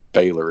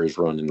Baylor has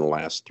run in the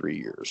last 3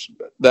 years.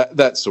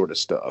 That sort of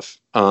stuff.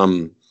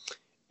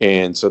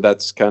 And so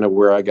that's kind of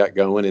where I got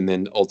going. And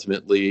then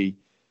ultimately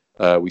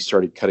we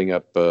started cutting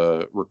up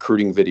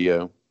recruiting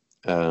video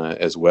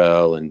as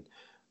well, and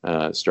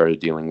started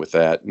dealing with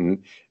that.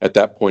 And at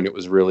that point, it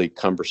was really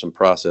cumbersome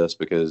process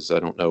because I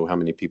don't know how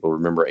many people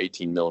remember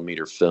 18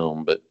 millimeter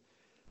film, but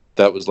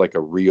that was like a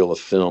reel of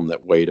film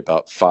that weighed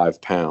about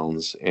 5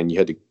 pounds, and you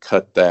had to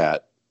cut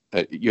that.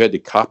 You had to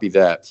copy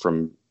that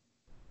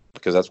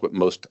because that's what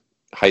most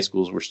high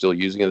schools were still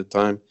using at the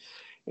time,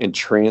 and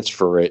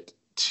transfer it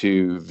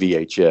to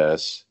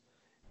VHS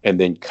and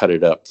then cut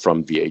it up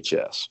from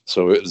VHS.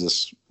 So it was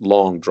this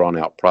long drawn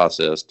out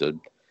process to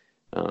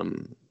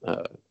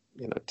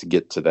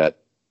get to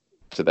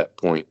that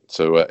point.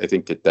 So I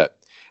think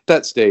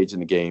that stage in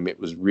the game, it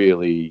was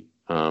really,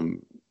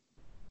 from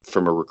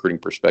a recruiting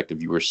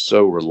perspective, you were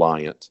so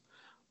reliant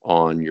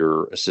on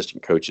your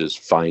assistant coaches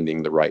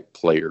finding the right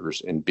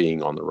players and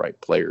being on the right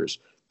players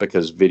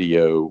because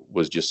video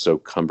was just so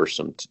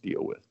cumbersome to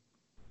deal with.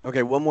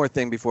 Okay, one more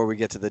thing before we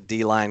get to the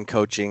D-line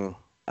coaching,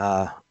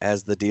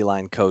 as the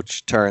D-line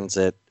coach turns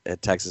at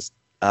Texas.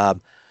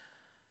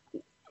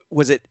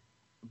 Was it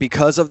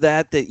because of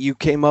that you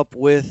came up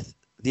with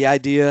the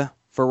idea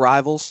for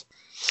Rivals?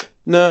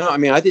 No, I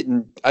mean, I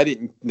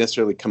didn't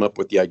necessarily come up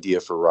with the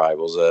idea for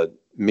Rivals.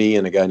 Me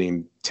and a guy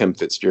named Tim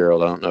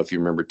Fitzgerald, I don't know if you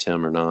remember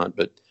Tim or not,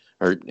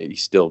 or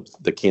he's still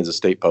the Kansas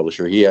State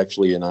publisher. He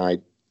actually and I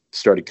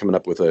started coming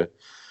up with a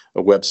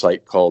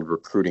website called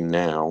Recruiting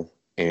Now,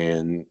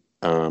 and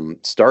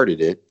started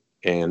it.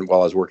 And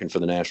while I was working for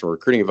the National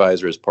Recruiting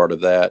Advisor as part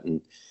of that,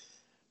 and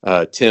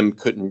Tim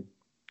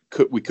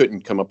we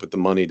couldn't come up with the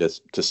money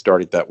to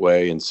start it that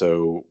way. And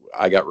so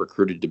I got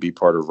recruited to be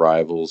part of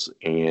Rivals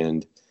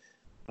and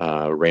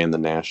ran the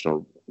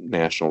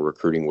national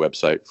recruiting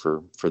website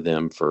for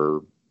them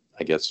for,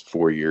 I guess,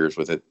 4 years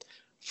with it.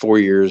 4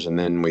 years. And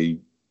then we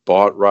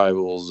bought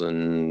Rivals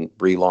and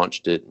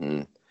relaunched it.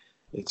 And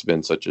it's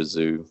been such a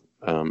zoo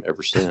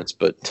ever since.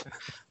 But,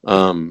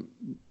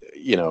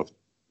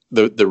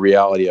 the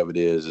reality of it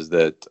is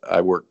that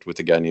I worked with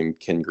a guy named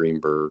Ken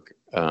Greenberg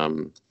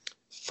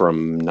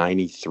from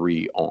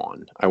 93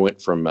 on. I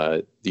went from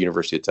the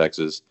University of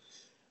Texas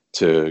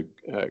to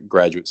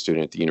graduate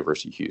student at the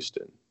University of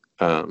Houston,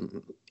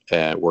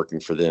 working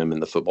for them in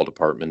the football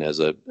department as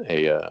in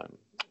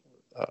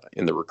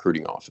the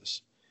recruiting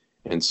office.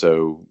 And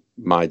so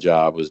my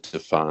job was to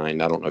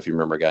find, I don't know if you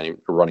remember a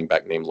running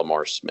back named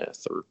Lamar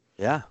Smith, or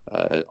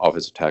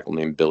offensive tackle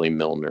named Billy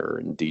Milner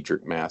and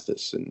Diedrich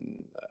Mathis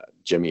and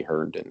Jimmy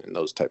Herndon and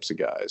those types of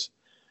guys.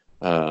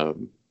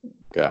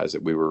 guys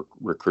that we were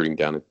recruiting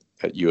down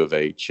at U of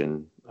H,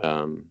 and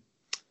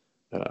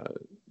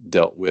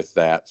dealt with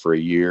that for a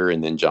year.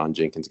 And then John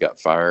Jenkins got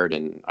fired,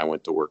 and I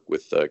went to work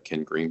with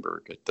Ken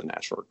Greenberg at the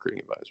National Recruiting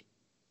Advisor.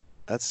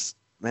 That's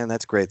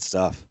great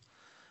stuff.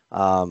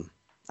 I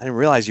didn't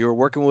realize you were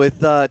working with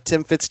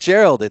Tim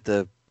Fitzgerald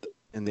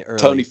in the early.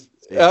 Tony.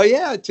 Oh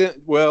yeah.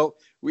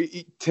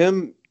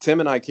 Tim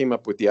and I came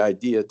up with the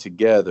idea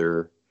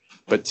together,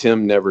 but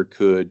Tim never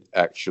could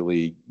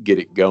actually get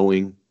it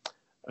going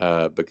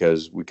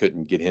because we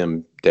couldn't get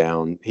him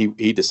down.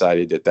 He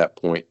decided at that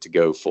point to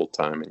go full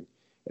time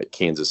at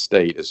Kansas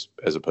State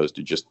as opposed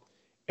to just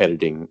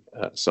editing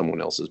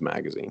someone else's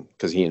magazine,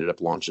 because he ended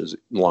up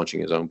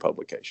launching his own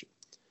publication.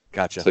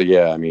 Gotcha. So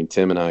yeah, I mean,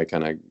 Tim and I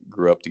kind of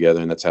grew up together,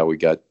 and that's how we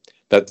got.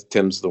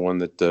 Tim's the one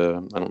that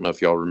I don't know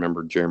if y'all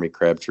remember Jeremy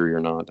Crabtree or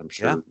not. I'm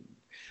sure, yeah.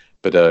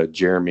 But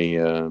Jeremy,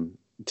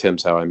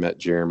 Tim's how I met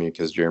Jeremy,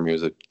 because Jeremy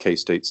was a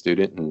K-State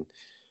student, and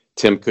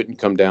Tim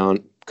couldn't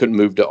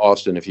move to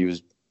Austin if he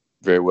was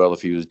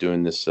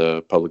doing this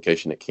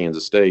publication at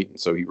Kansas State, and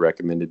so he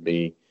recommended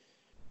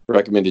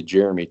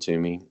Jeremy to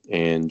me,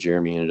 and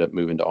Jeremy ended up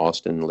moving to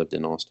Austin and lived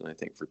in Austin, I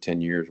think, for 10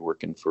 years,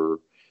 working for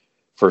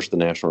first the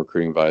National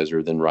Recruiting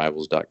Advisor, then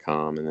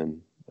Rivals.com, and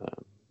then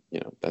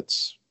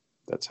that's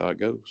how it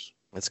goes.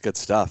 That's good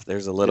stuff.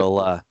 There's a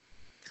little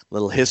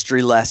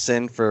history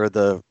lesson for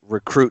the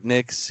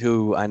recruitniks,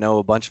 who I know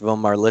a bunch of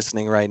them are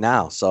listening right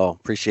now. So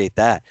appreciate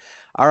that.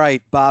 All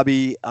right,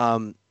 Bobby,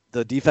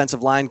 the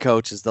defensive line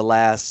coach is the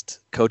last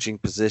coaching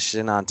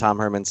position on Tom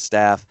Herman's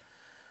staff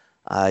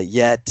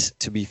yet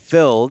to be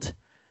filled.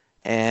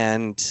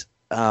 And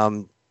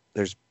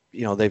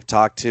they've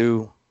talked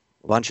to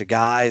a bunch of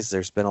guys.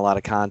 There's been a lot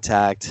of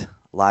contact.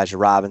 Elijah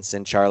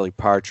Robinson, Charlie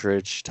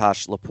Partridge,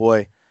 Tosh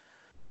Lapoy,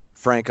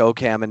 Frank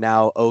Okam, and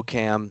now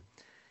Okam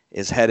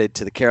is headed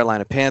to the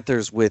Carolina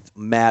Panthers with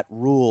Matt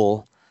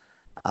Rule.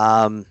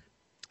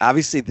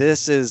 Obviously,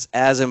 this is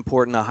as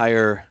important a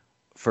hire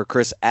for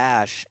Chris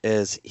Ash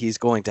as he's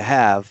going to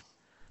have.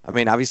 I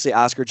mean, obviously,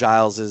 Oscar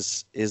Giles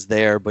is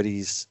there, but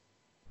he's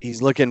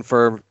looking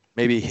for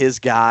maybe his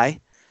guy.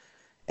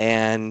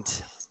 And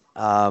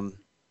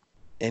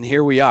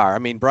here we are. I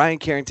mean, Brian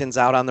Carrington's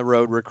out on the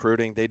road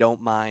recruiting. They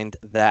don't mind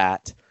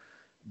that.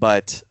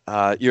 But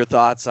your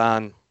thoughts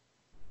on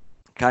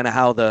kind of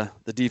how the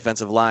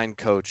defensive line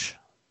coach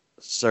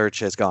search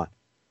has gone?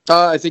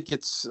 I think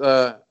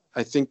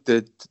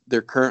that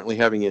they're currently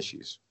having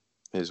issues,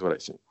 is what I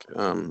think.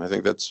 I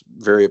think that's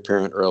very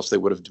apparent, or else they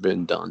would have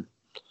been done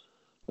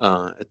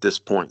at this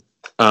point.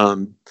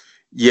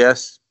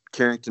 Yes,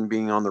 Carrington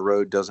being on the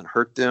road doesn't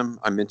hurt them.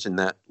 I mentioned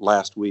that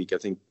last week. I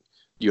think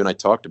you and I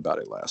talked about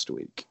it last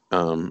week,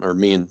 or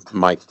me and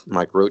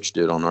Mike Roach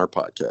did on our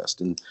podcast.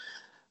 And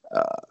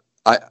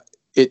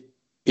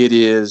it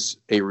is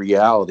a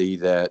reality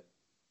that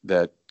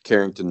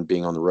Carrington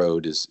being on the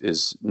road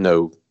does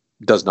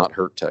not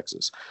hurt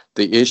Texas.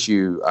 The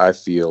issue I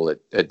feel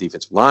at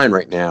defensive line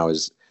right now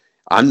is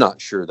I'm not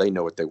sure they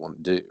know what they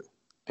want to do.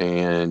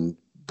 And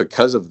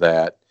because of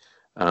that,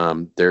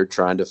 they're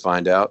trying to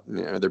find out,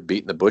 they're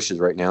beating the bushes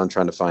right now and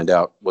trying to find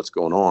out what's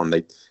going on.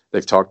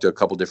 They've talked to a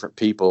couple different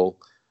people,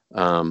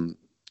 but I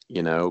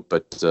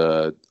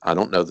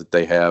don't know that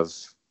they have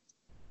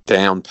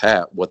down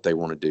pat what they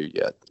want to do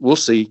yet. We'll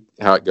see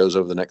how it goes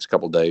over the next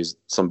couple of days.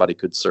 Somebody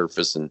could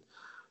surface and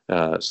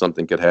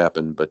something could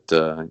happen, but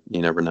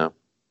you never know.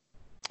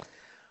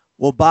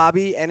 Well,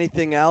 Bobby,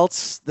 anything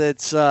else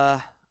that's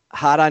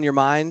hot on your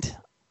mind?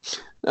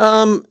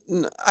 I'm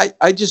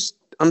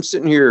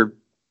sitting here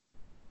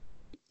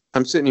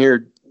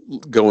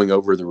going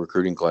over the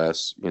recruiting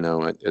class,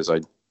 as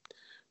I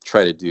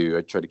try to do.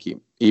 I try to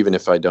keep, even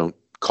if I don't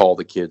call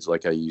the kids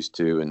like I used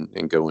to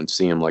and go and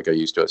see them like I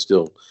used to, I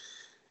still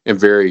am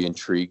very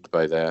intrigued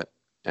by that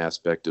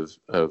aspect of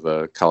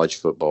college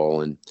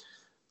football. And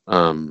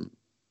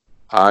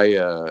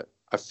I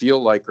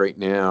feel like right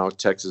now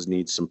Texas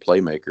needs some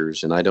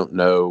playmakers, and I don't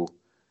know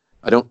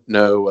other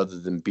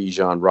than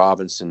Bijan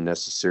Robinson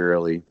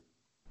necessarily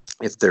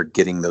if they're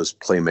getting those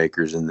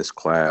playmakers in this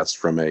class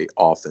from a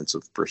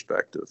offensive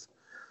perspective.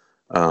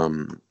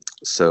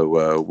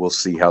 So we'll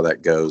see how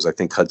that goes. I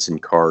think Hudson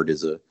Card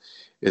is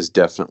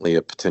definitely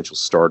a potential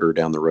starter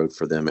down the road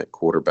for them at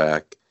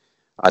quarterback.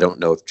 I don't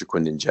know if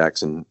Jaquindon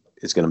Jackson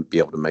is going to be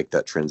able to make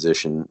that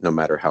transition, no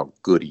matter how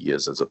good he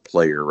is as a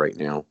player right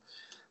now.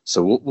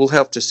 So we'll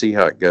have to see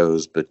how it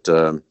goes. But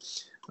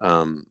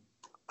I'm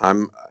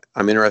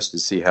interested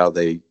to see how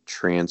they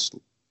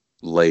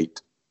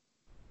translate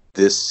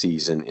this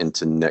season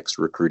into next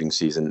recruiting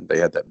season. They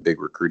had that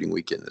big recruiting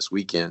weekend this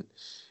weekend,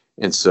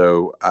 and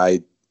so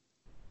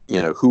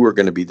who are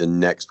going to be the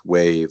next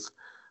wave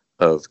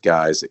of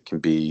guys that can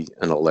be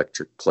an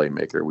electric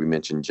playmaker. We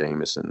mentioned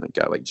Jamison, a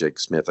guy like Jake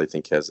Smith, I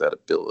think has that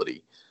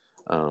ability.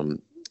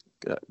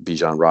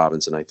 Bijan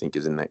Robinson, I think,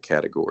 is in that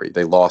category.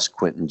 They lost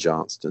Quentin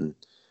Johnston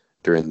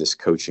during this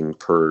coaching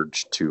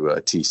purge to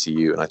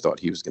TCU, and I thought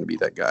he was going to be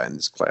that guy in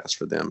this class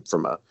for them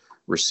from a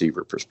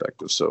receiver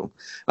perspective. So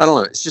I don't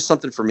know. It's just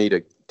something for me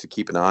to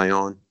keep an eye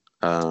on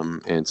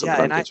and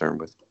something I'm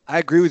concerned with. I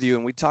agree with you,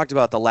 and we talked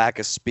about the lack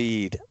of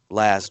speed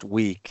last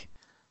week,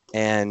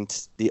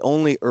 and the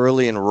only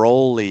early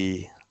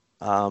enrollee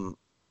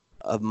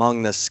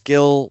among the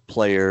skill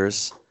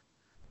players,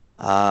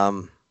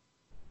 Troy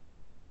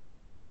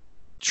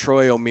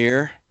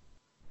O'Meara,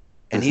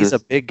 and he's a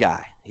big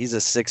guy. He's a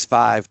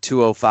 6'5",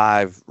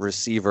 205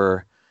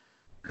 receiver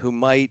who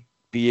might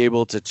be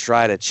able to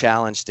try to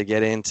challenge to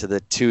get into the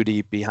 2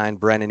 deep behind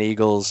Brennan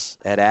Eagles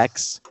at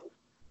X.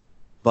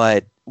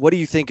 But what do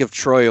you think of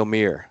Troy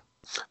O'Meara?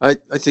 I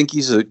think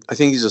he's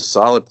a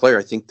solid player.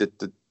 I think that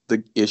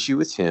the issue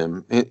with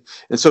him, and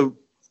so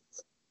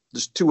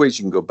there's two ways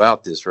you can go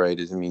about this, right?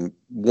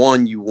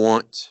 One, you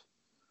want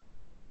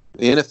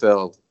the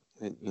NFL,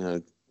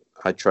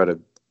 I try to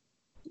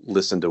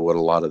listen to what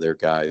a lot of their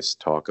guys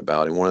talk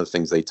about, and one of the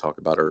things they talk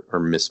about are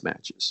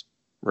mismatches,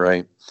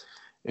 right?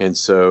 And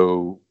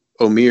so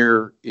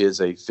O'Meara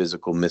is a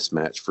physical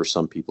mismatch for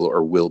some people,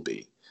 or will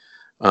be.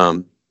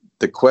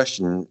 The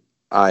question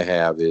I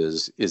have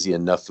is he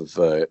enough of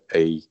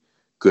a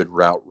good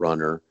route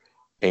runner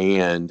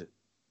and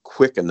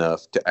quick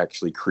enough to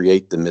actually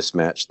create the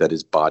mismatch that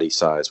his body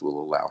size will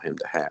allow him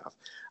to have?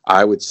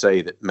 I would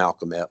say that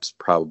Malcolm Epps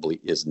probably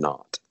is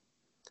not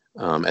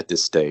at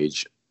this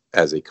stage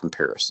as a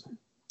comparison.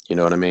 You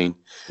know what I mean?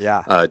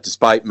 Yeah.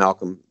 Despite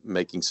Malcolm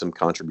making some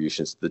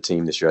contributions to the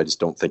team this year, I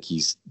just don't think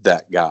he's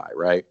that guy,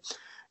 right?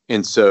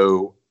 And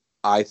so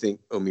I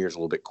think O'Meara's a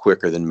little bit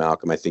quicker than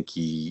Malcolm. I think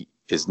he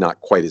is not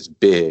quite as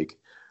big,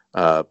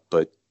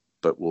 but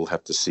we'll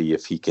have to see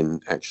if he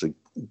can actually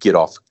get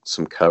off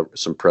some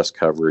press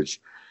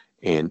coverage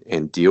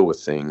and deal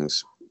with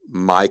things.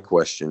 My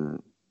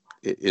question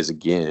is,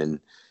 again,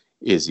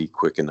 is he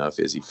quick enough?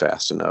 Is he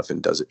fast enough?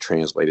 And does it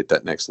translate at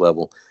that next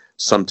level?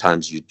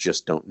 Sometimes you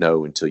just don't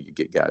know until you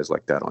get guys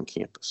like that on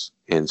campus.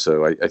 And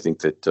so I think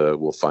that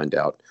we'll find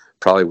out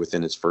probably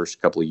within his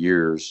first couple of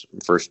years,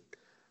 first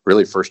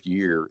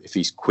year, if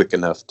he's quick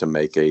enough to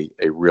make a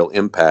real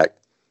impact.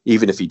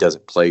 Even if he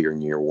doesn't play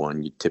in year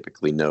one, you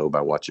typically know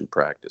by watching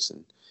practice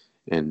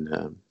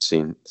and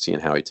seeing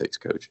how he takes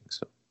coaching.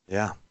 So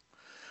yeah,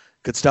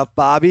 good stuff,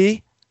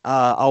 Bobby.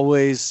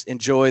 Always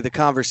enjoy the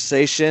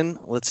conversation.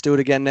 Let's do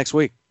it again next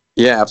week.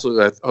 Yeah,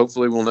 absolutely.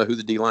 Hopefully, we'll know who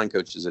the D-line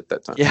coach is at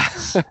that time. Yeah,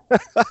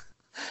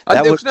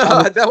 that was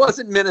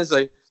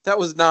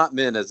not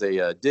meant as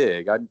a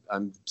dig.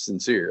 I'm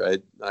sincere.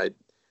 I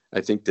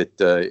think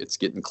that it's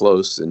getting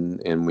close,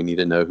 and we need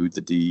to know who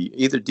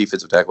either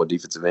defensive tackle or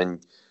defensive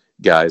end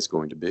guy is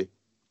going to be.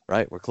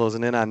 Right. We're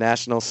closing in on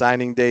National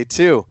Signing Day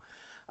too.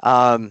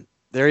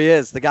 There he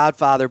is, the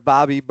Godfather,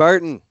 Bobby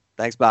Burton.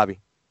 Thanks, Bobby.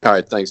 All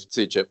right. Thanks.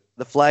 See you, Chip.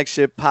 The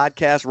Flagship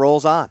Podcast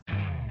rolls on.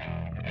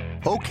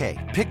 Okay,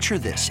 picture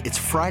this. It's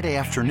Friday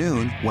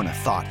afternoon when a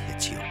thought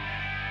hits you.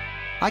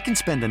 I can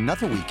spend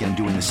another weekend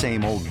doing the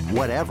same old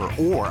whatever,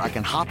 or I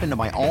can hop into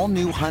my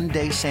all-new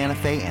Hyundai Santa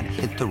Fe and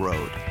hit the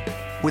road.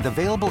 With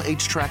available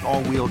H-Track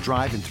all-wheel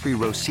drive and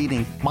 3-row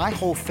seating, my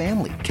whole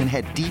family can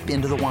head deep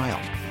into the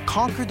wild.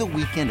 Conquer the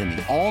weekend in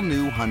the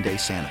all-new Hyundai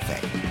Santa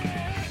Fe.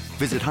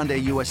 Visit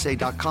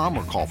HyundaiUSA.com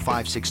or call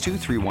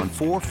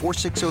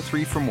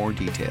 562-314-4603 for more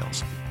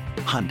details.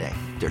 Hyundai,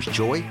 there's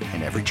joy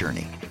in every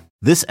journey.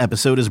 This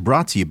episode is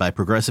brought to you by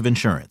Progressive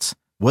Insurance.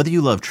 Whether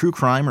you love true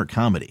crime or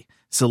comedy,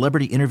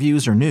 celebrity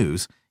interviews or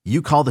news,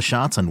 you call the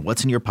shots on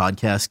what's in your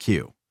podcast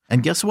queue.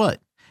 And guess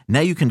what? Now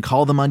you can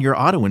call them on your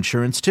auto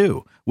insurance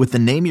too with the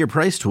Name Your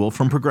Price tool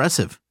from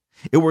Progressive.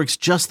 It works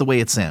just the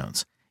way it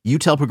sounds. You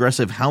tell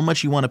Progressive how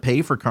much you want to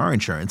pay for car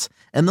insurance,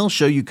 and they'll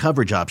show you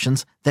coverage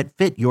options that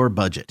fit your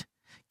budget.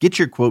 Get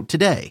your quote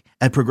today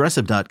at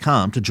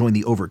Progressive.com to join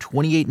the over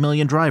 28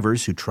 million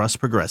drivers who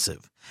trust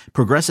Progressive.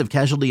 Progressive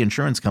Casualty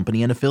Insurance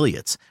Company and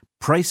Affiliates.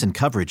 Price and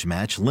coverage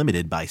match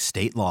limited by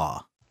state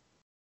law.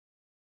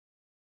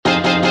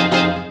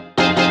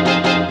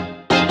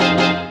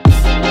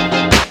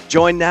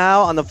 Joined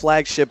now on the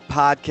Flagship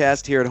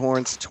Podcast here at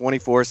Horns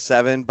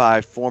 24/7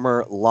 by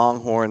former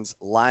Longhorns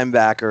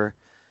linebacker.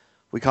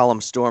 We call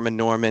him Storm and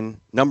Norman.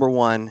 Number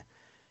one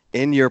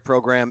in your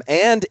program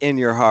and in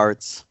your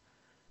hearts,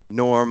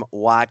 Norm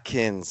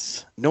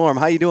Watkins. Norm,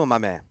 how you doing, my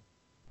man?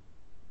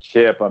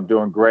 Chip, I'm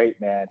doing great,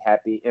 man.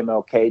 Happy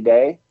MLK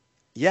Day.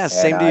 Yes,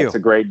 same to you. It's a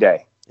great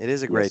day. It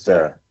is a great day.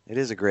 Sir. It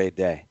is a great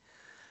day.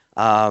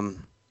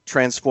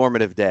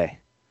 Transformative day.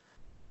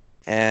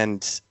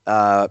 And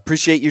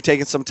appreciate you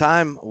taking some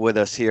time with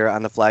us here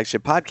on the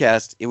Flagship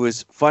Podcast. It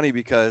was funny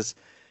because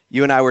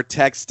you and I were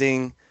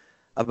texting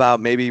about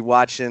maybe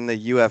watching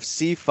the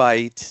UFC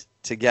fight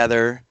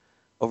together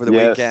over the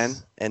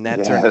weekend, and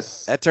that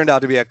turned out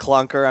to be a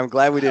clunker. I'm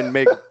glad we didn't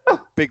make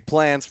big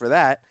plans for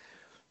that.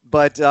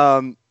 But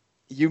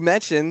you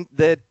mentioned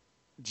that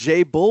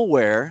Jay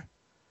Boulware,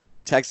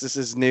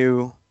 Texas's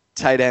new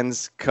tight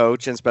ends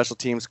coach and special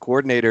teams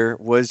coordinator,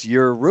 was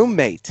your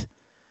roommate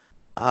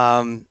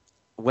when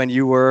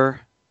you were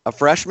a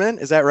freshman.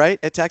 Is that right,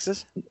 at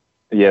Texas?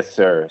 Yes,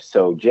 sir.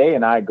 So Jay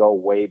and I go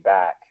way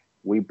back.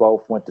 We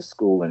both went to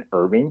school in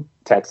Irving,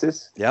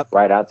 Texas,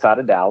 right outside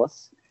of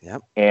Dallas.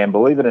 Yep. And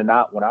believe it or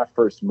not, when I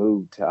first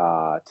moved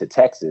to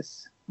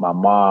Texas, my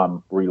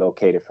mom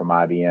relocated from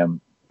IBM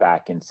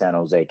back in San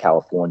Jose,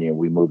 California.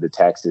 We moved to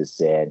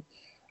Texas, and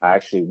I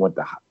actually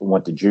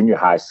went to junior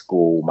high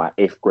school my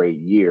 8th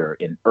grade year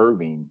in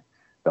Irving,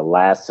 the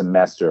last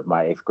semester of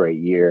my 8th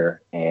grade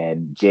year.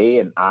 And Jay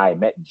and I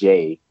met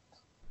Jay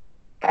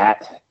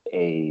at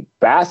a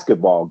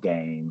basketball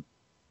game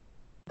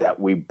that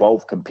we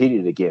both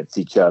competed against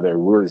each other.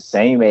 We were the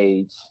same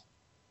age,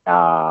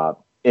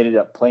 ended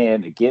up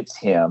playing against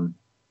him.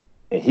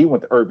 And he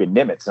went to Urban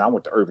Nimitz, and I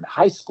went to Urban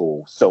High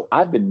School. So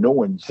I've been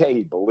knowing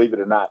Jay, believe it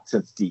or not,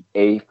 since the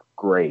 8th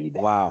grade.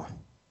 Wow.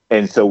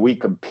 And so we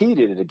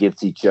competed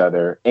against each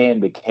other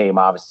and became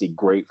obviously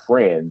great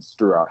friends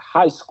throughout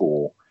high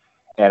school.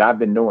 And I've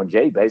been knowing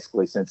Jay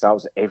basically since I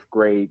was an 8th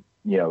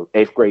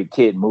grade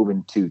kid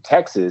moving to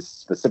Texas,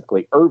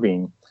 specifically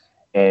Irving,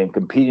 and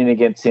competing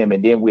against him.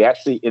 And then we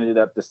actually ended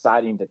up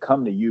deciding to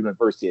come to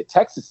University of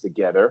Texas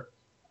together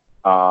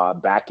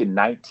back in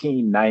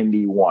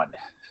 1991.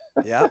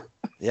 Yeah.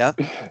 Yeah.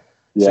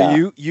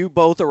 So you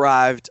both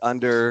arrived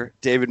under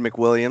David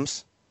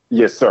McWilliams.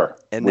 Yes, sir.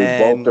 And we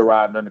then both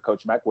arrived under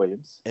Coach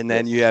McWilliams. And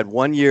then you had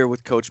 1 year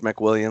with Coach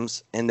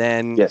McWilliams, and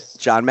then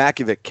John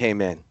Makovic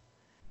came in.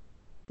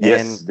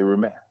 Yes,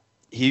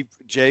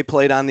 Jay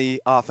played on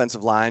the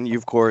offensive line. You,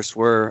 of course,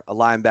 were a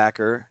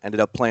linebacker. Ended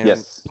up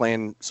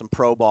playing some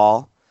pro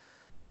ball,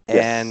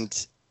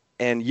 and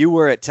you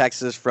were at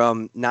Texas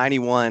from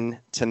 91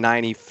 to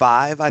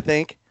 95, I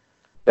think.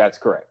 That's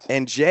correct.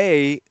 And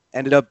Jay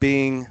ended up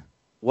being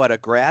a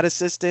grad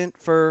assistant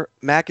for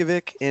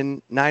Makovic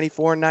in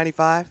 94 and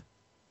 95?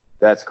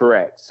 That's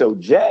correct. So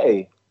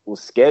Jay was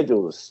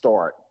scheduled to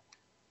start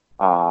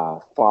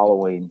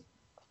following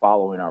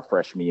our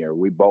freshman year.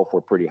 We both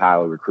were pretty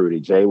highly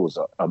recruited. Jay was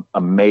an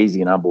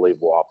amazing,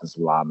 unbelievable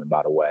offensive lineman,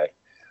 by the way.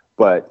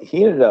 But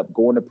he ended up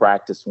going to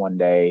practice one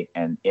day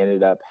and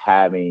ended up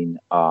having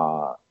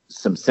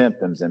some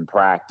symptoms in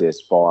practice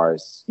as far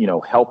as,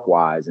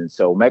 health-wise. And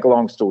so make a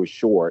long story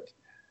short,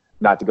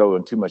 not to go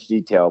into too much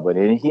detail, but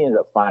he ended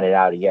up finding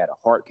out he had a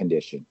heart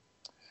condition.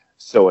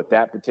 So at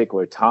that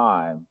particular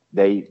time,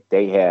 they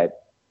had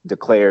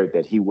declared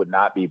that he would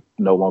not be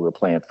no longer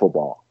playing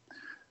football.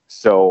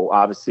 So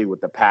obviously with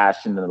the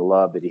passion and the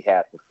love that he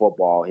had for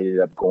football, he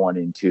ended up going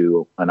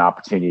into an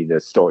opportunity to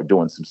start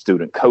doing some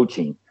student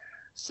coaching.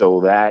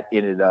 So that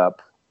ended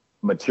up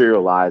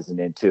materializing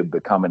into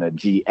becoming a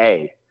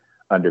GA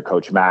under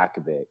Coach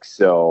Makovic.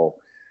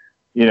 So,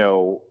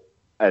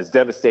 as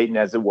devastating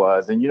as it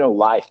was, and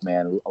life,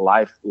 man,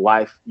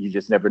 life, you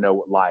just never know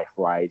what life,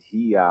 right?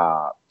 He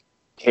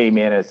came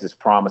in as this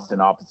promising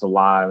offensive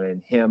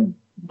lineman. Him,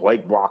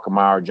 Blake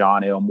Brockemeyer,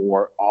 John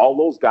Elmore, all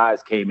those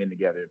guys came in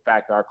together. In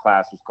fact, our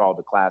class was called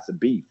the Class of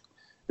Beef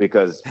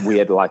because we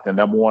had the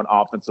number one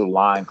offensive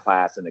line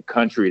class in the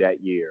country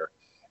that year,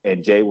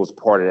 and Jay was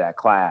part of that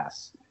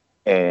class.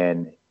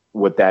 And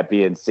with that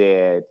being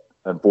said,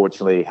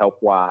 unfortunately,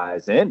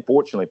 health-wise, and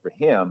fortunately for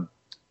him,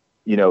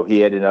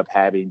 he ended up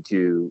having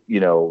to,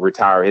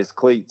 retire his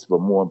cleats.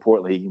 But more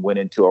importantly, he went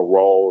into a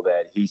role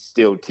that he's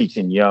still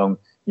teaching young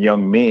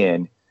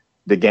men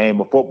the game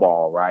of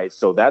football, right?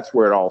 So that's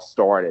where it all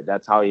started.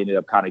 That's how he ended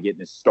up kind of getting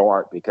his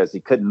start, because he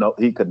could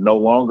no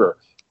longer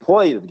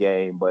play the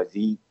game, but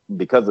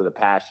because of the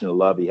passion and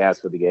love he has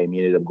for the game, he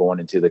ended up going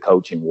into the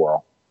coaching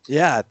world.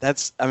 Yeah,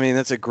 that's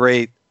a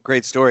great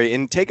story.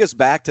 And take us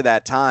back to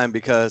that time,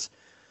 because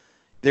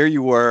there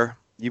you were.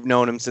 You've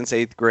known him since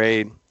 8th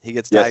grade. He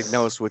gets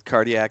diagnosed with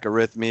cardiac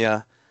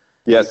arrhythmia.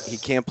 Yes. He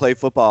can't play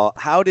football.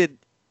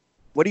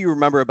 What do you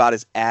remember about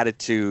his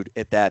attitude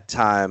at that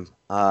time,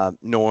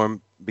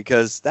 Norm?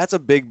 Because that's a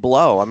big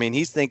blow. I mean,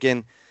 he's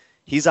thinking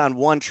he's on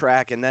one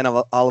track, and then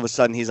all of a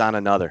sudden he's on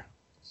another.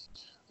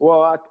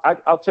 Well,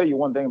 I'll tell you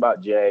one thing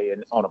about Jay,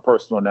 and on a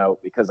personal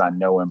note, because I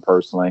know him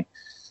personally,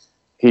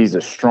 he's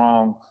a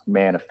strong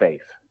man of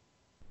faith.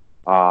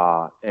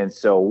 And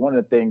so one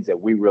of the things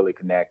that we really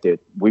connected,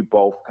 we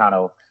both kind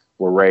of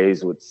were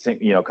raised with,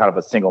 kind of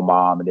a single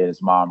mom, and then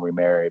his mom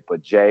remarried.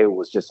 But Jay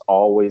was just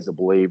always a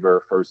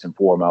believer first and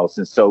foremost.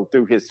 And so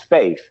through his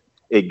faith,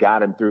 it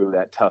got him through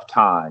that tough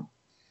time.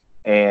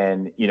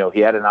 And, he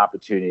had an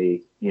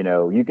opportunity,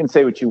 you can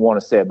say what you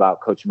want to say about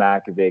Coach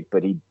Makovic,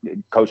 but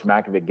Coach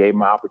Makovic gave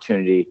him an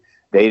opportunity.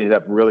 They ended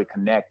up really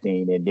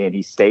connecting, and then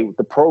he stayed with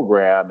the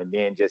program and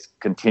then just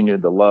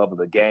continued the love of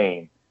the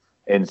game.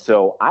 And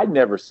so I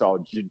never saw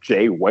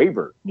Jay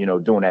waver,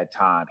 during that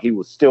time. He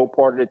was still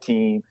part of the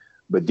team,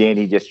 but then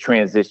he just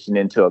transitioned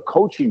into a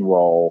coaching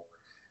role,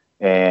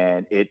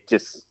 and it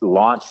just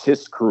launched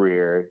his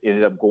career.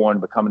 Ended up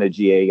becoming a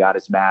GA, got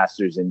his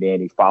master's, and then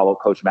he followed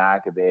Coach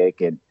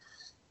Makovic. And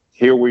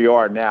here we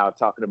are now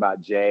talking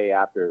about Jay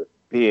after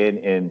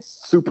being in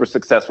super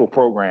successful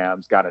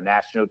programs, got a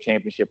national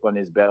championship on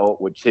his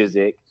belt with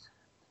Chiswick,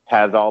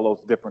 has all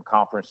those different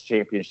conference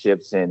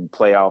championships and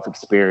playoff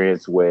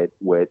experience with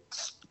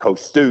Coach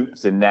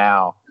Stoops, and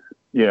now,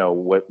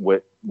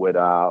 with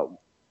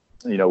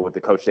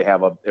the coach they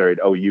have up there at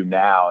OU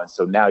now. And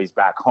so now he's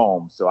back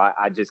home. So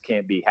I just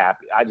can't be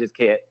happy. I just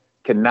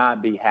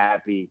cannot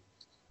be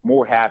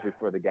more happy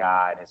for the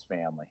guy and his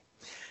family.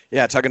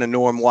 Yeah, talking to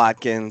Norm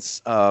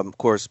Watkins, of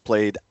course,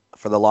 played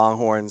for the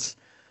Longhorns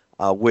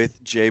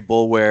with Jay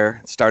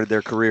Boulware, started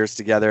their careers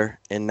together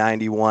in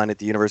 '91 at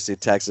the University of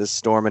Texas.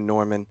 Storm and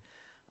Norman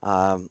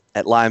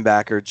at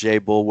linebacker, Jay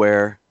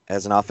Boulware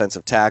as an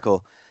offensive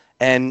tackle.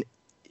 And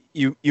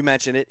you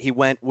mentioned it, he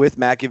went with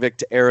Mackovic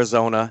to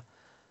Arizona.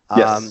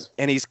 Yes.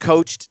 And he's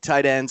coached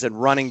tight ends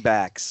and running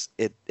backs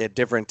at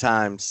different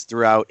times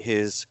throughout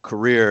his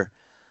career.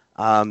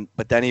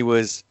 But then he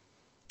was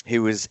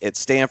at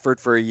Stanford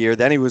for a year.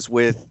 Then he was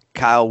with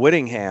Kyle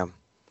Whittingham.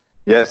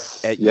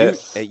 Yes. At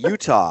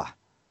Utah.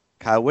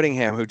 Kyle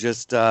Whittingham, who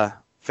just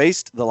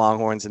faced the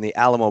Longhorns in the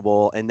Alamo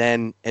Bowl. And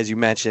then, as you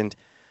mentioned,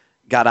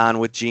 got on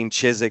with Gene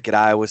Chizik at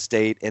Iowa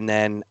State and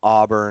then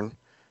Auburn,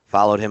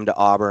 followed him to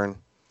Auburn.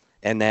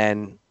 And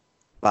then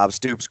Bob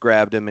Stoops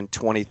grabbed him in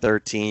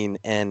 2013,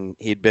 and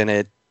he'd been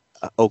at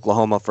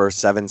Oklahoma for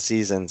 7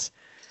 seasons.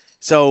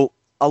 So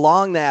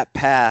along that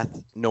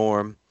path,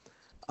 Norm,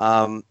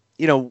 talk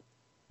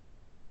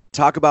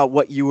about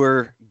what you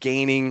were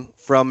gaining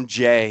from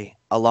Jay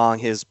along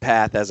his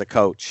path as a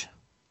coach.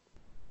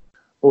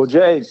 Well,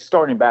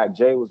 starting back,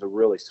 Jay was a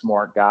really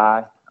smart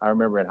guy. I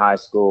remember in high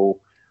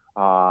school,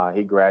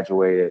 he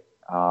graduated.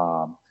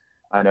 I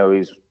know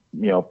he's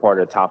part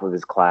of the top of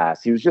his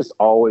class. He was just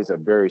always a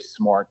very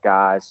smart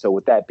guy. So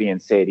with that being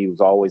said, he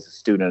was always a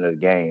student of the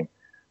game.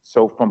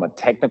 So from a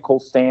technical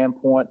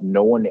standpoint,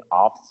 knowing the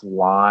offensive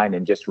line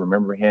and just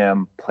remember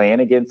him playing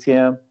against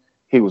him,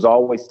 he was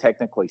always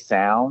technically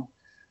sound.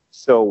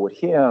 So with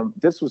him,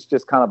 this was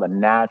just kind of a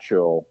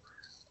natural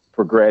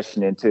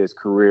progression into his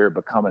career,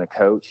 becoming a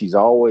coach. He's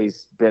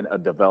always been a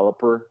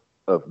developer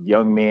of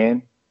young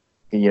men.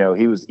 He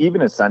was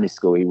even in Sunday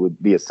school. He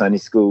would be a Sunday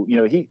school.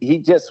 He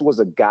just was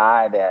a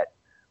guy that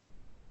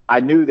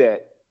I knew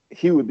that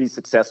he would be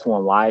successful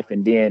in life.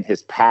 And then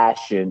his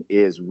passion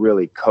is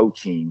really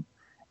coaching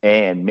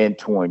and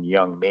mentoring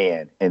young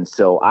men. And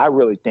so I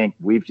really think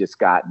we've just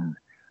gotten,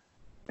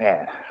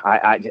 man,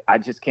 I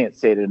just can't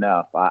say it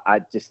enough.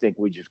 I just think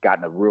we've just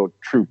gotten a real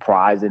true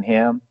prize in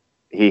him.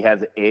 He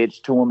has an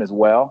edge to him as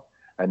well,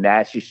 a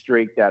nasty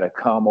streak that'll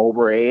come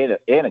over and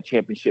a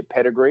championship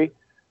pedigree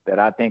that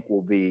I think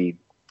will be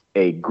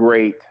a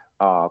great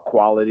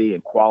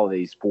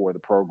qualities for the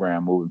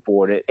program moving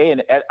forward.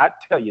 And I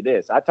tell you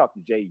this, I talked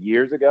to Jay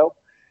years ago,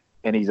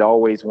 and he's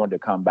always wanted to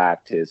come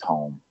back to his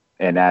home,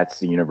 and that's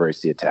the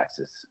University of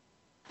Texas.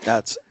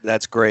 That's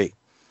great.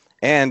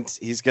 And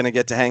he's going to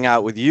get to hang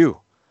out with you.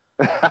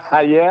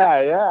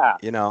 Yeah.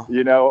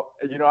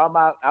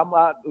 I'm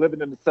out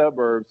living in the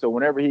suburbs. So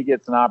whenever he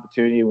gets an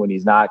opportunity, when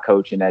he's not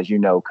coaching, as you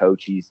know,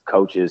 coaches,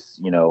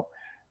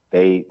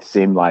 they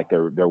seem like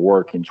they're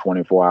working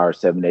 24 hours,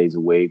 7 days a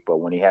week. But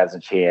when he has a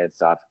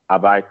chance,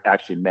 I've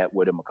actually met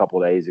with him a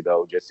couple of days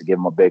ago just to give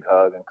him a big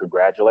hug and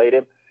congratulate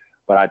him.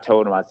 But I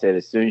told him, I said,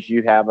 as soon as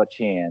you have a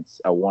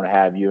chance, I want to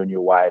have you and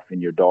your wife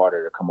and your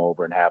daughter to come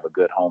over and have a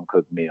good home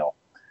cooked meal.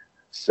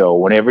 So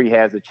whenever he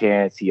has a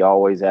chance, he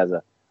always has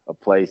a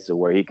place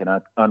where he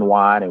can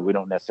unwind, and we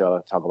don't necessarily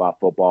talk about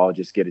football,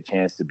 just get a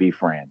chance to be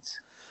friends.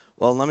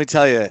 Well, let me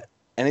tell you,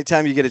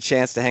 anytime you get a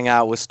chance to hang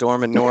out with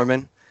Storm and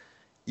Norman,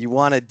 you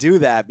want to do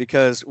that,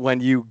 because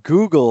when you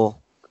Google,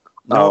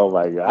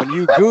 when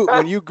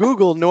you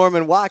Google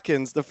Norman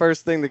Watkins, the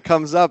first thing that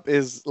comes up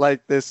is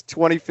like this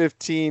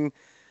 2015,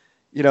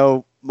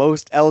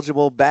 most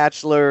eligible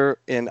bachelor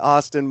in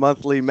Austin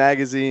Monthly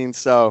magazine.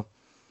 So,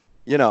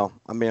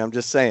 I'm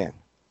just saying.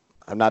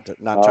 I'm not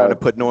trying to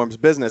put Norm's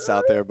business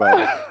out there,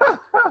 but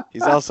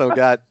he's also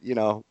got,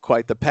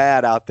 quite the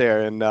pad out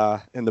there in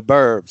the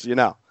burbs,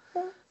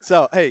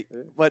 So, hey,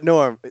 but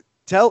Norm,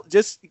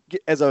 just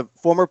as a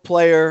former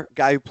player,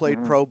 guy who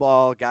played pro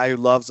ball, guy who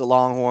loves the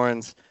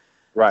Longhorns,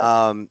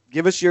 right?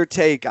 Give us your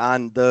take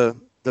on the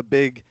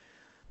big,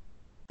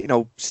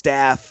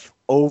 staff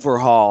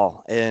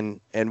overhaul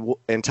and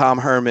Tom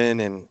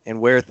Herman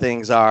and where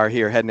things are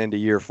here heading into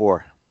year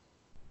 4.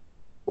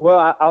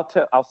 Well,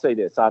 I'll say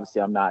this.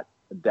 Obviously, I'm not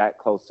that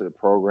close to the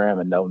program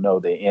and don't know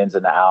the ins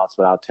and the outs,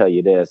 but I'll tell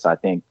you this. I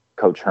think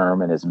Coach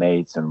Herman has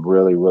made some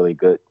really, really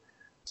good,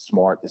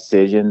 smart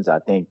decisions. I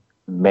think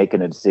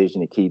making a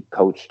decision to keep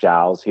Coach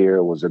Giles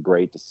here was a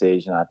great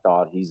decision. I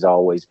thought he's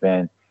always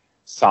been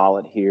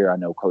solid here. I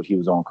know he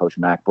was on Coach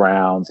Mack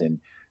Brown's, and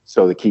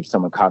so to keep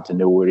some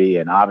continuity.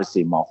 And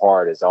obviously, my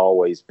heart has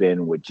always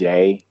been with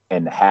Jay,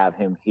 and to have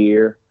him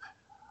here.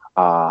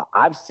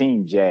 I've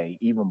seen Jay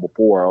even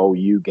before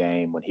OU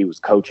game when he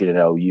was coaching at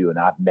OU, and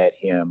I've met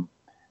him,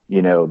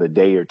 the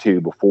day or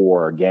two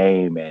before a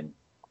game. And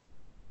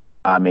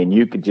I mean,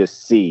 you could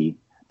just see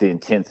the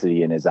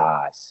intensity in his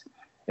eyes.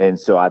 And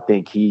so I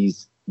think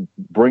he's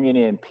bringing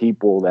in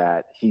people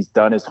that he's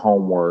done his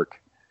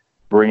homework,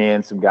 bring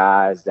in some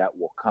guys that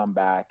will come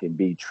back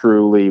and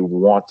truly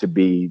want to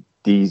be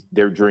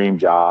their dream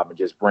job, and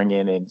just bring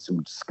in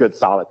some good,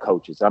 solid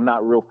coaches. I'm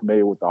not real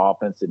familiar with the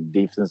offense and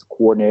defense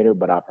coordinator,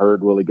 but I've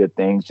heard really good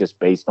things just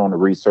based on the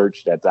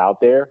research that's out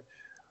there.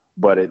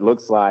 But it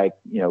looks like,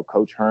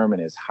 Coach Herman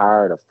has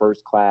hired a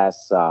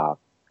first-class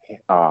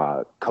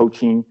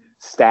coaching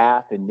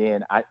staff. And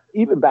then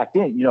even back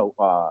then,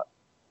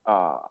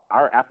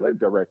 our athletic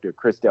director,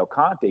 Chris Del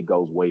Conte,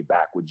 goes way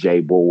back with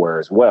Jay Boulware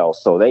as well.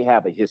 So they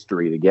have a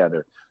history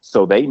together.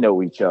 So they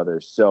know each other.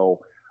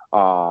 So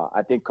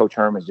I think Coach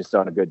Herman's just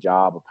done a good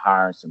job of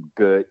hiring some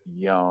good,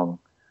 young,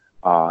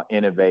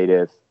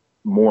 innovative,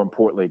 more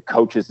importantly,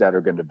 coaches that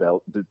are going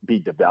to be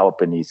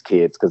developing these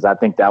kids. Because I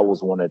think that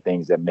was one of the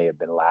things that may have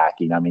been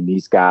lacking. I mean,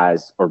 these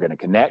guys are going to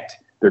connect.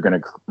 They're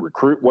going to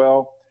recruit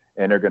well.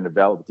 And they're going to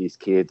develop these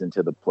kids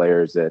into the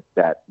players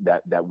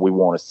that we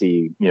want to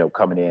see,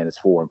 coming in as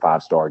 4 and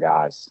 5 star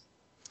guys.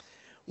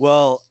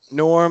 Well,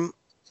 Norm,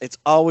 it's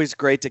always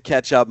great to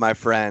catch up, my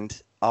friend.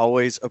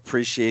 Always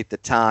appreciate the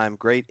time.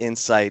 Great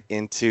insight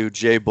into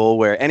Jay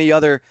Boulware. Any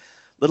other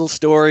little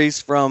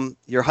stories from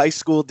your high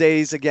school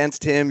days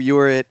against him? You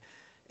were at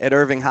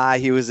Irving High.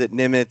 He was at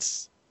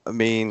Nimitz. I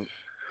mean,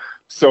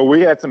 so we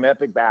had some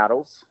epic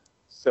battles.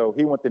 So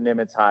he went to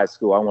Nimitz High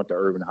School. I went to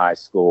Irving High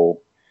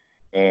School.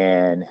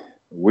 And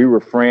we were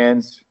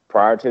friends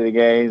prior to the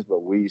games,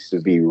 but we used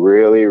to be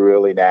really,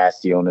 really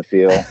nasty on the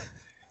field.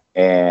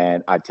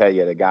 And I tell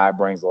you, the guy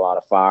brings a lot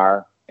of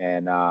fire.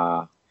 And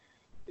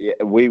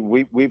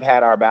we've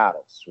had our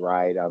battles,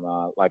 right?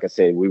 Like I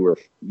said,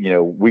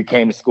 we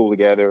came to school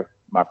together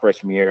my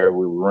freshman year.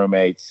 We were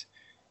roommates.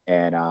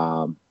 And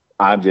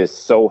I'm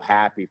just so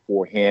happy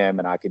for him.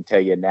 And I can tell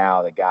you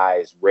now, the guy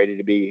is ready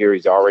to be here.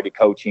 He's already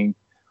coaching.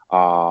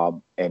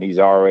 And he's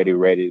already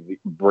ready to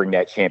bring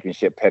that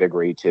championship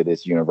pedigree to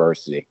this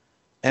university,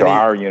 to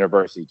our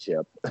university,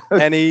 Chip.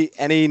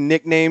 any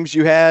nicknames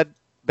you had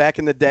back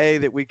in the day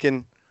that we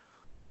can?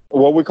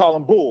 Well, we call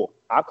him Bull.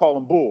 I call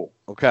him Bull.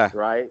 Okay.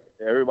 Right.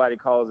 Everybody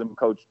calls him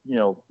Coach,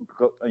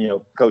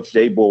 Coach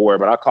Jay Boulware,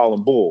 but I call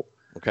him Bull.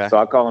 Okay. So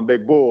I call him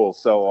Big Bull.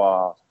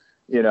 So,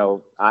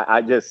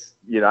 I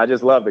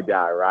just love the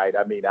guy. Right.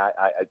 I mean,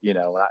 I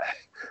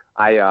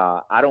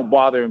don't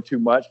bother him too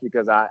much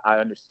because I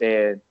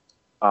understand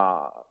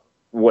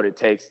what it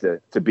takes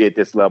to be at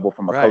this level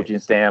from a coaching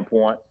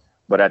standpoint.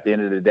 But at the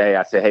end of the day,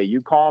 I say, hey,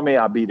 you call me,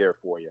 I'll be there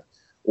for you.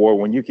 Or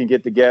when you can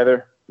get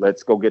together,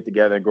 let's go get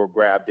together and go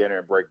grab dinner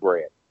and break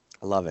bread.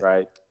 I love it.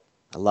 Right.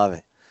 I love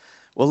it.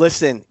 Well,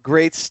 listen,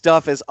 great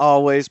stuff as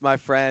always, my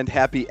friend.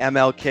 Happy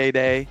MLK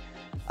Day.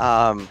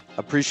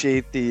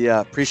 Appreciate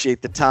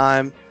the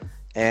time,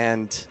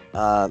 and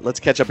let's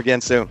catch up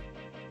again soon.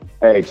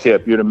 Hey,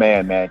 Chip, you're the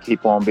man.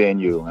 Keep on being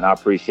you. And I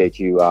appreciate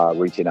you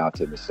reaching out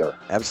to me, sir.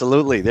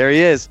 Absolutely. There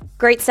he is.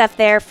 Great stuff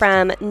there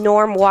from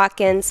Norm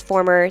Watkins,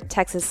 former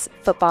Texas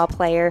football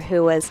player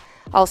who was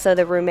also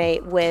the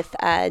roommate with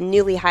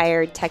newly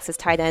hired Texas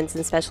tight ends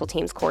and special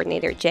teams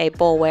coordinator Jay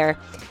Boulware.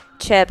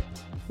 Chip,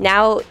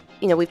 now,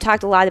 we've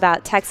talked a lot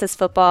about Texas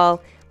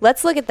football.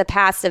 Let's look at the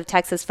past of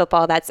Texas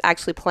football that's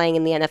actually playing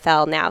in the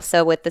NFL now.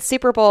 So with the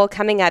Super Bowl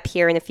coming up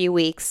here in a few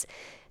weeks,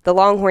 the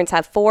Longhorns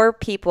have 4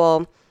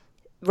 people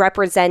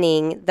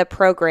representing the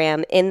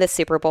program in the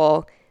Super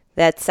Bowl.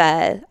 That's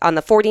on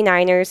the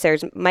 49ers.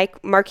 There's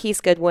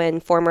Marquise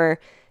Goodwin, former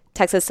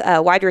Texas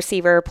wide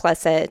receiver,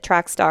 plus a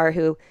track star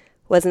who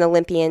was an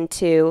Olympian,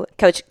 to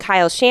Coach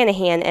Kyle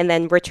Shanahan, and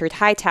then Richard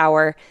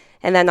Hightower.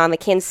 And then on the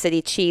Kansas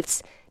City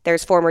Chiefs,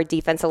 there's former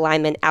defensive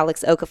lineman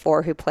Alex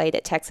Okafor, who played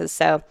at Texas.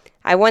 So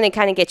I want to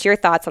kind of get your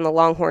thoughts on the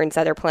Longhorns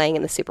that are playing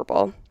in the Super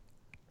Bowl.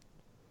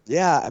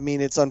 Yeah, I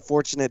mean, it's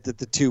unfortunate that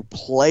the 2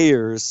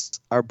 players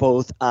are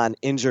both on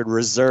injured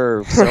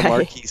reserve. So right.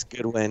 Marquise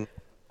Goodwin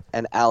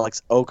and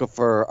Alex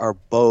Okafor are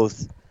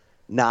both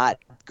not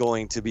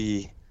going to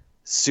be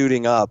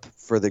suiting up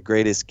for the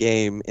greatest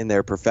game in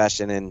their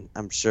profession, and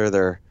I'm sure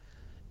they're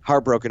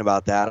heartbroken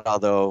about that,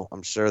 although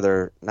I'm sure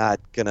they're not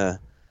going to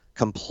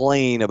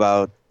complain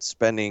about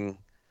spending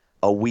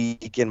a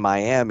week in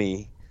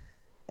Miami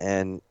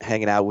and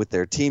hanging out with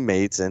their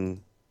teammates,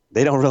 and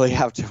they don't really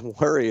have to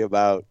worry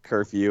about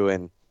curfew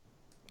and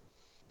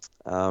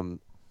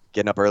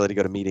getting up early to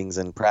go to meetings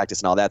and practice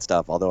and all that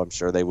stuff, although I'm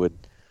sure they would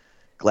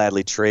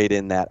gladly trade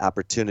in that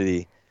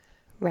opportunity.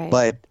 Right.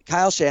 But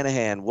Kyle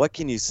Shanahan, what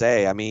can you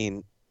say? I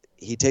mean,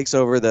 he takes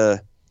over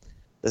the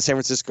San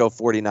Francisco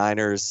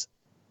 49ers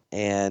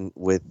and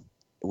with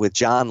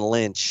John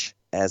Lynch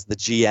as the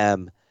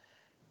GM.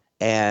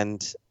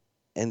 And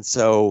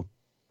so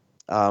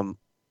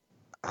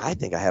I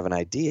think I have an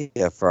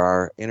idea for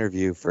our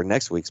interview for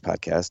next week's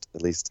podcast.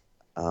 At least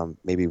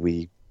maybe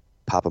we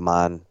pop him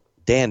on.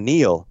 Dan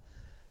Neal,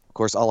 of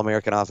course,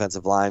 All-American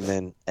offensive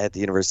lineman at the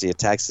University of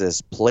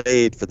Texas,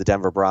 played for the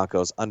Denver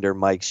Broncos under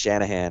Mike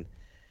Shanahan,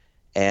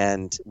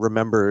 and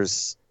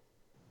remembers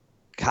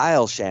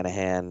Kyle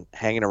Shanahan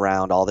hanging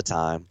around all the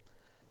time.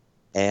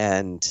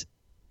 And,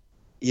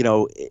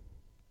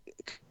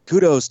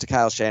 kudos to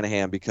Kyle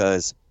Shanahan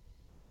because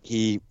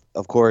he,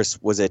 of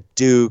course, was at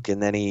Duke,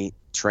 and then he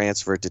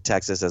transferred to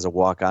Texas as a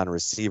walk-on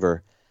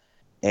receiver.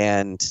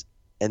 And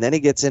then he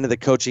gets into the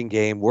coaching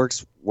game,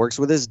 works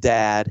with his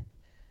dad,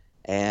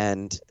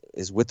 and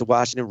is with the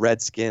Washington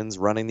Redskins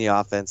running the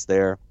offense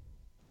there.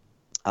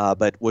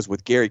 But was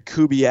with Gary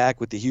Kubiak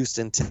with the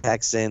Houston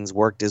Texans,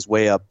 worked his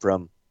way up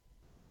from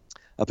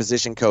a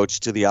position coach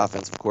to the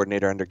offensive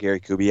coordinator under Gary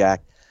Kubiak.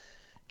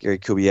 Gary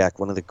Kubiak,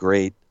 one of the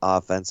great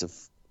offensive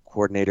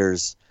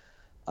coordinators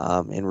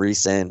in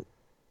recent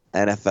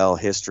NFL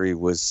history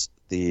was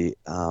the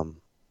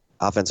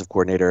offensive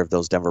coordinator of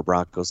those Denver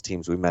Broncos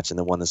teams we mentioned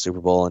that won the Super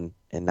Bowl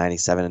in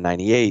 97 and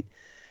 98.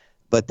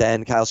 But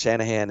then Kyle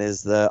Shanahan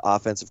is the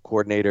offensive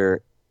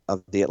coordinator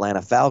of the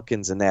Atlanta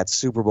Falcons in that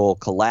Super Bowl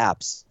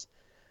collapse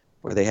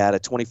where they had a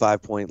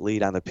 25-point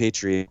lead on the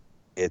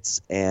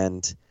Patriots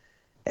and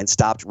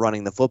stopped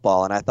running the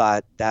football. And I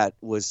thought that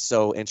was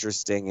so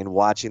interesting in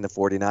watching the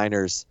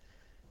 49ers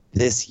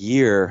this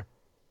year.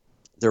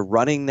 They're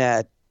running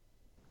that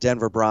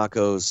Denver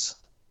Broncos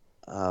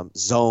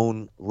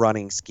zone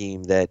running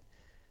scheme that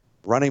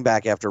running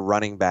back after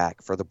running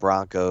back for the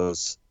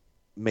Broncos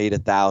made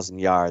 1,000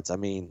 yards. I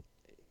mean,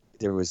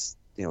 there was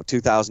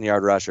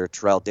 2,000-yard rusher,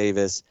 Terrell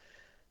Davis,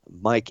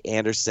 Mike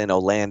Anderson,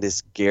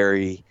 Olandis,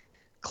 Gary,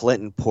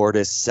 Clinton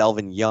Portis,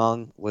 Selvin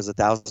Young was a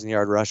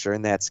 1,000-yard rusher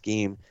in that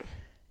scheme.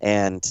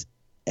 And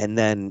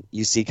then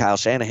you see Kyle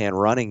Shanahan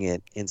running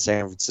it in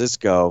San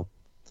Francisco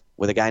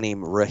with a guy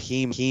named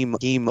Raheem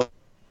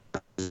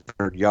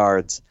 100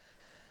 yards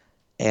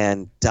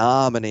and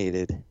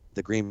dominated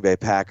the Green Bay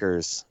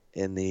Packers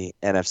in the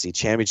NFC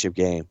Championship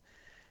game.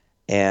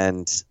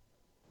 And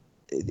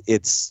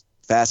it's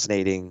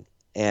fascinating.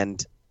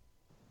 And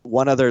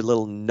one other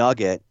little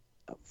nugget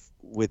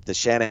with the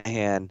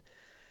Shanahan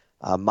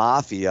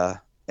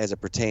mafia as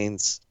it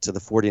pertains to the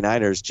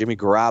 49ers, Jimmy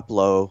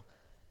Garoppolo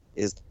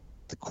is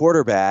the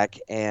quarterback,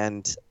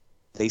 and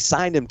they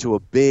signed him to a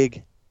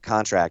big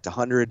contract,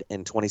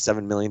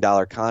 $127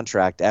 million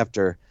contract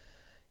after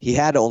he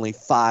had only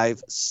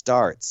 5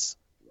 starts.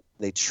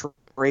 They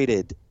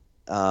traded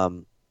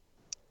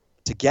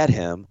to get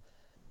him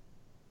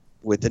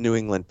with the New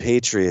England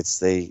Patriots.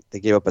 They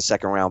gave up a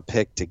second-round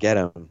pick to get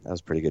him. That was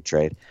a pretty good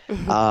trade.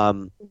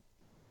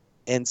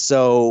 And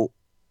so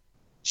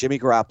Jimmy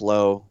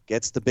Garoppolo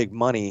gets the big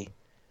money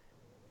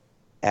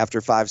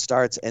after 5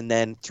 starts, and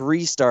then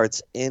 3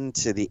 starts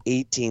into the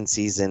 18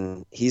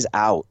 season, he's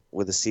out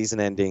with a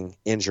season-ending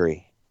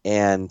injury.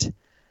 And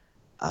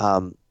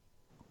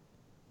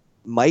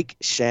Mike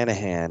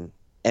Shanahan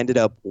ended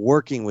up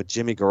working with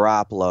Jimmy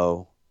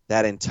Garoppolo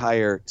that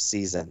entire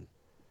season,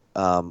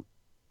 going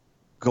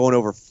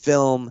over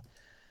film,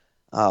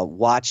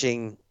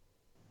 watching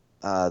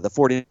the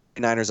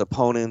 49ers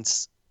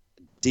opponents'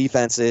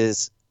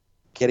 defenses,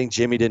 getting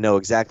Jimmy to know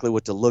exactly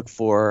what to look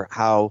for,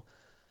 how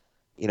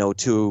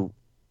to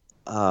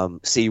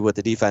see what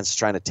the defense is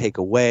trying to take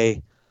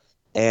away.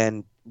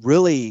 And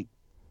really,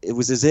 it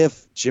was as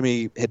if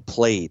Jimmy had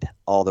played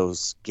all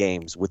those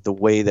games with the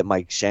way that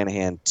Mike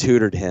Shanahan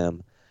tutored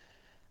him,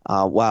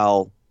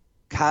 while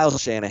Kyle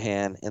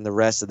Shanahan and the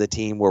rest of the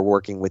team were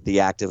working with the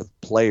active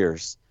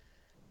players.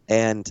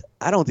 And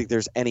I don't think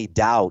there's any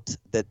doubt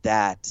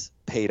that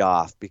paid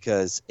off,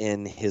 because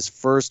in his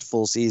first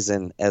full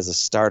season as a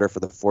starter for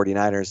the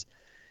 49ers,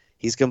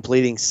 he's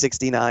completing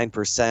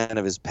 69%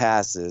 of his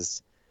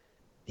passes.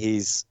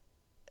 He's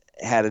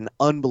had an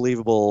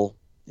unbelievable,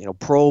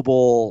 Pro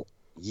Bowl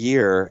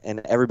year, and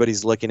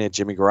everybody's looking at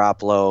Jimmy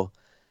Garoppolo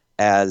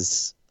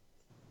as,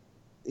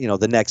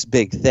 the next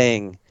big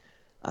thing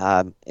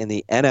in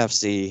the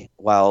NFC,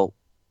 while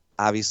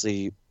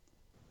obviously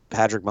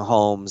Patrick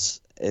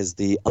Mahomes is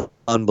the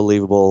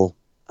unbelievable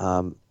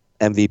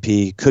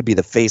MVP, could be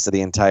the face of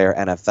the entire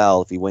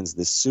NFL if he wins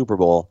this Super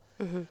Bowl.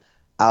 Mm-hmm.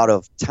 Out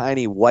of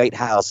tiny White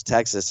House,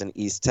 Texas, and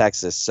East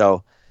Texas.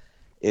 So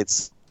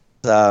it's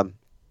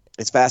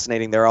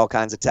fascinating. There are all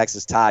kinds of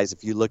Texas ties.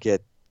 If you look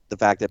at the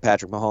fact that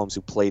Patrick Mahomes,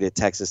 who played at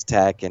Texas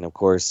Tech, and of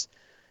course,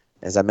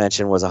 as I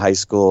mentioned, was a high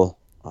school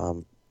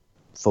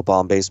football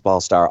and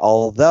baseball star,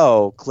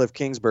 although Cliff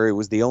Kingsbury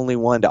was the only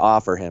one to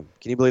offer him.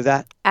 Can you believe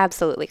that?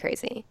 Absolutely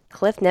crazy.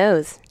 Cliff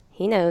knows.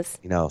 He knows.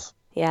 He knows.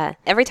 Yeah.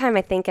 Every time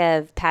I think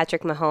of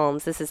Patrick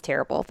Mahomes, this is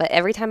terrible, but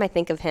every time I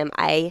think of him,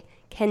 I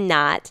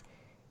cannot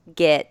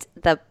get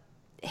the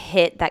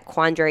hit that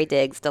Quandre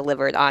Diggs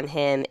delivered on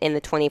him in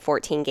the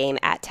 2014 game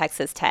at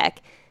Texas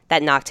Tech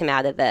that knocked him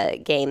out of the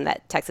game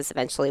that Texas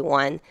eventually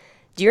won.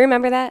 Do you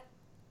remember that?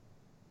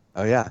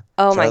 Oh yeah.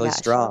 Oh Charlie my gosh.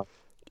 Strong.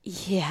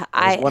 Yeah,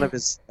 that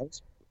was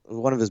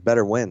one of his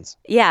better wins.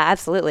 Yeah,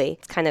 absolutely.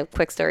 It's kind of a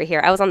quick story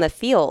here. I was on the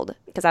field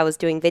because I was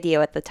doing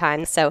video at the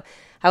time, so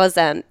I was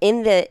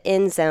in the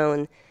end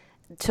zone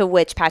to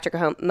which Patrick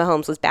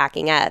Mahomes was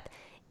backing up.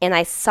 And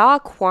I saw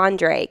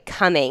Quandre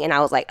coming, and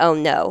I was like, oh,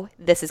 no,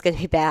 this is going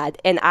to be bad.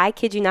 And I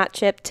kid you not,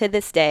 Chip, to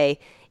this day,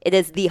 it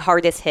is the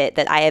hardest hit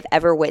that I have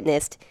ever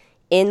witnessed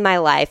in my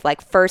life, like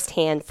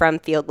firsthand from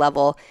field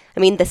level. I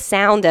mean, the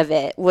sound of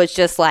it was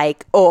just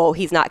like, oh,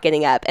 he's not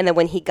getting up. And then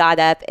when he got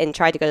up and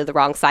tried to go to the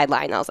wrong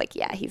sideline, I was like,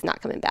 yeah, he's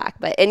not coming back.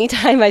 But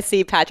anytime I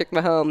see Patrick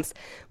Mahomes,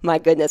 my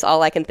goodness,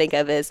 all I can think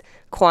of is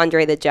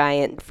Quandre the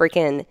Giant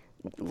freaking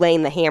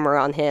laying the hammer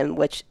on him,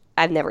 which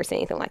I've never seen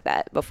anything like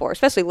that before,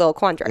 especially Lil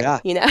Quandre,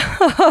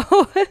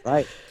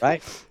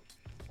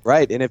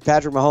 Right. And if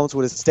Patrick Mahomes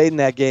would have stayed in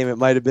that game, it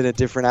might have been a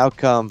different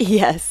outcome.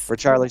 Yes. For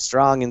Charlie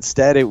Strong.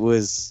 Instead, it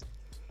was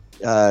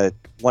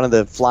one of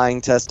the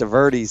flying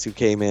Testaverdes who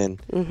came in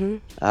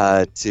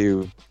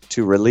to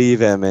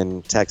relieve him,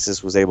 and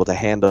Texas was able to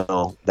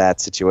handle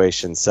that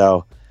situation.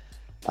 So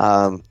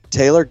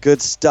Taylor,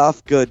 good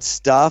stuff.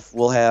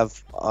 We'll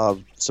have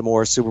some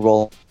more Super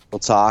Bowl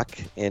talk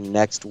in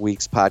next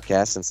week's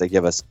podcast since they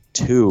give us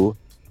 2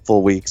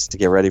 full weeks to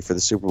get ready for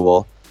the Super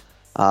Bowl.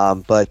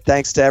 But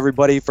thanks to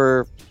everybody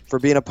for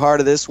being a part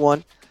of this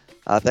one.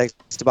 Thanks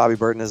to Bobby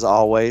Burton as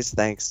always.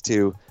 Thanks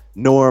to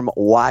Norm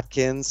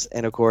Watkins.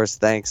 And, of course,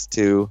 thanks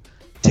to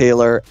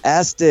Taylor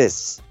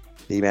Estes,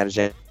 the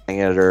managing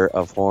editor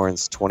of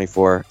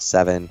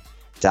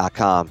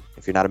Horns247.com.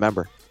 If you're not a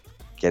member,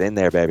 get in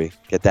there, baby.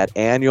 Get that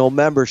annual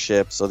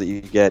membership so that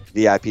you get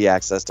VIP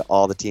access to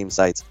all the team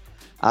sites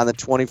on the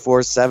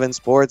 24/7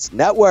 Sports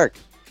Network.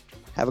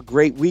 Have a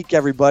great week,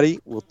 everybody.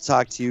 We'll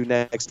talk to you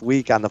next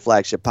week on the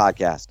Flagship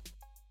Podcast.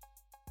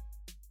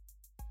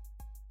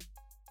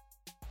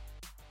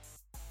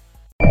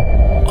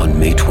 On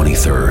May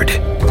 23rd,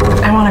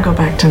 I want to go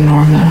back to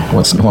normal.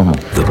 What's normal?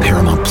 the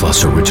Paramount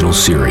Plus original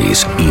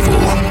series, Evil,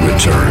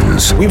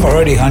 returns. We've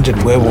already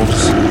hunted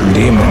werewolves,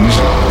 demons.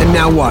 And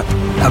now what?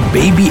 A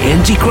baby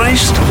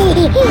Antichrist?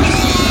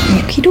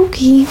 Okie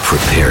dokie.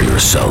 Prepare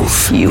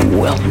yourself You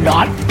will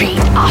not beat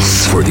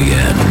us. for the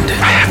end.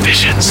 I have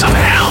visions of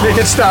hell. Make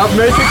it stop,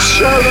 make it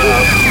shut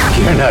up.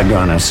 You're not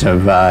gonna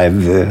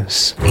survive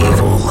this.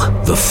 Evil,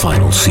 the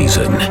final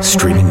season,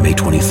 streaming May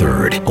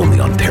 23rd, only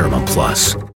on Paramount Plus.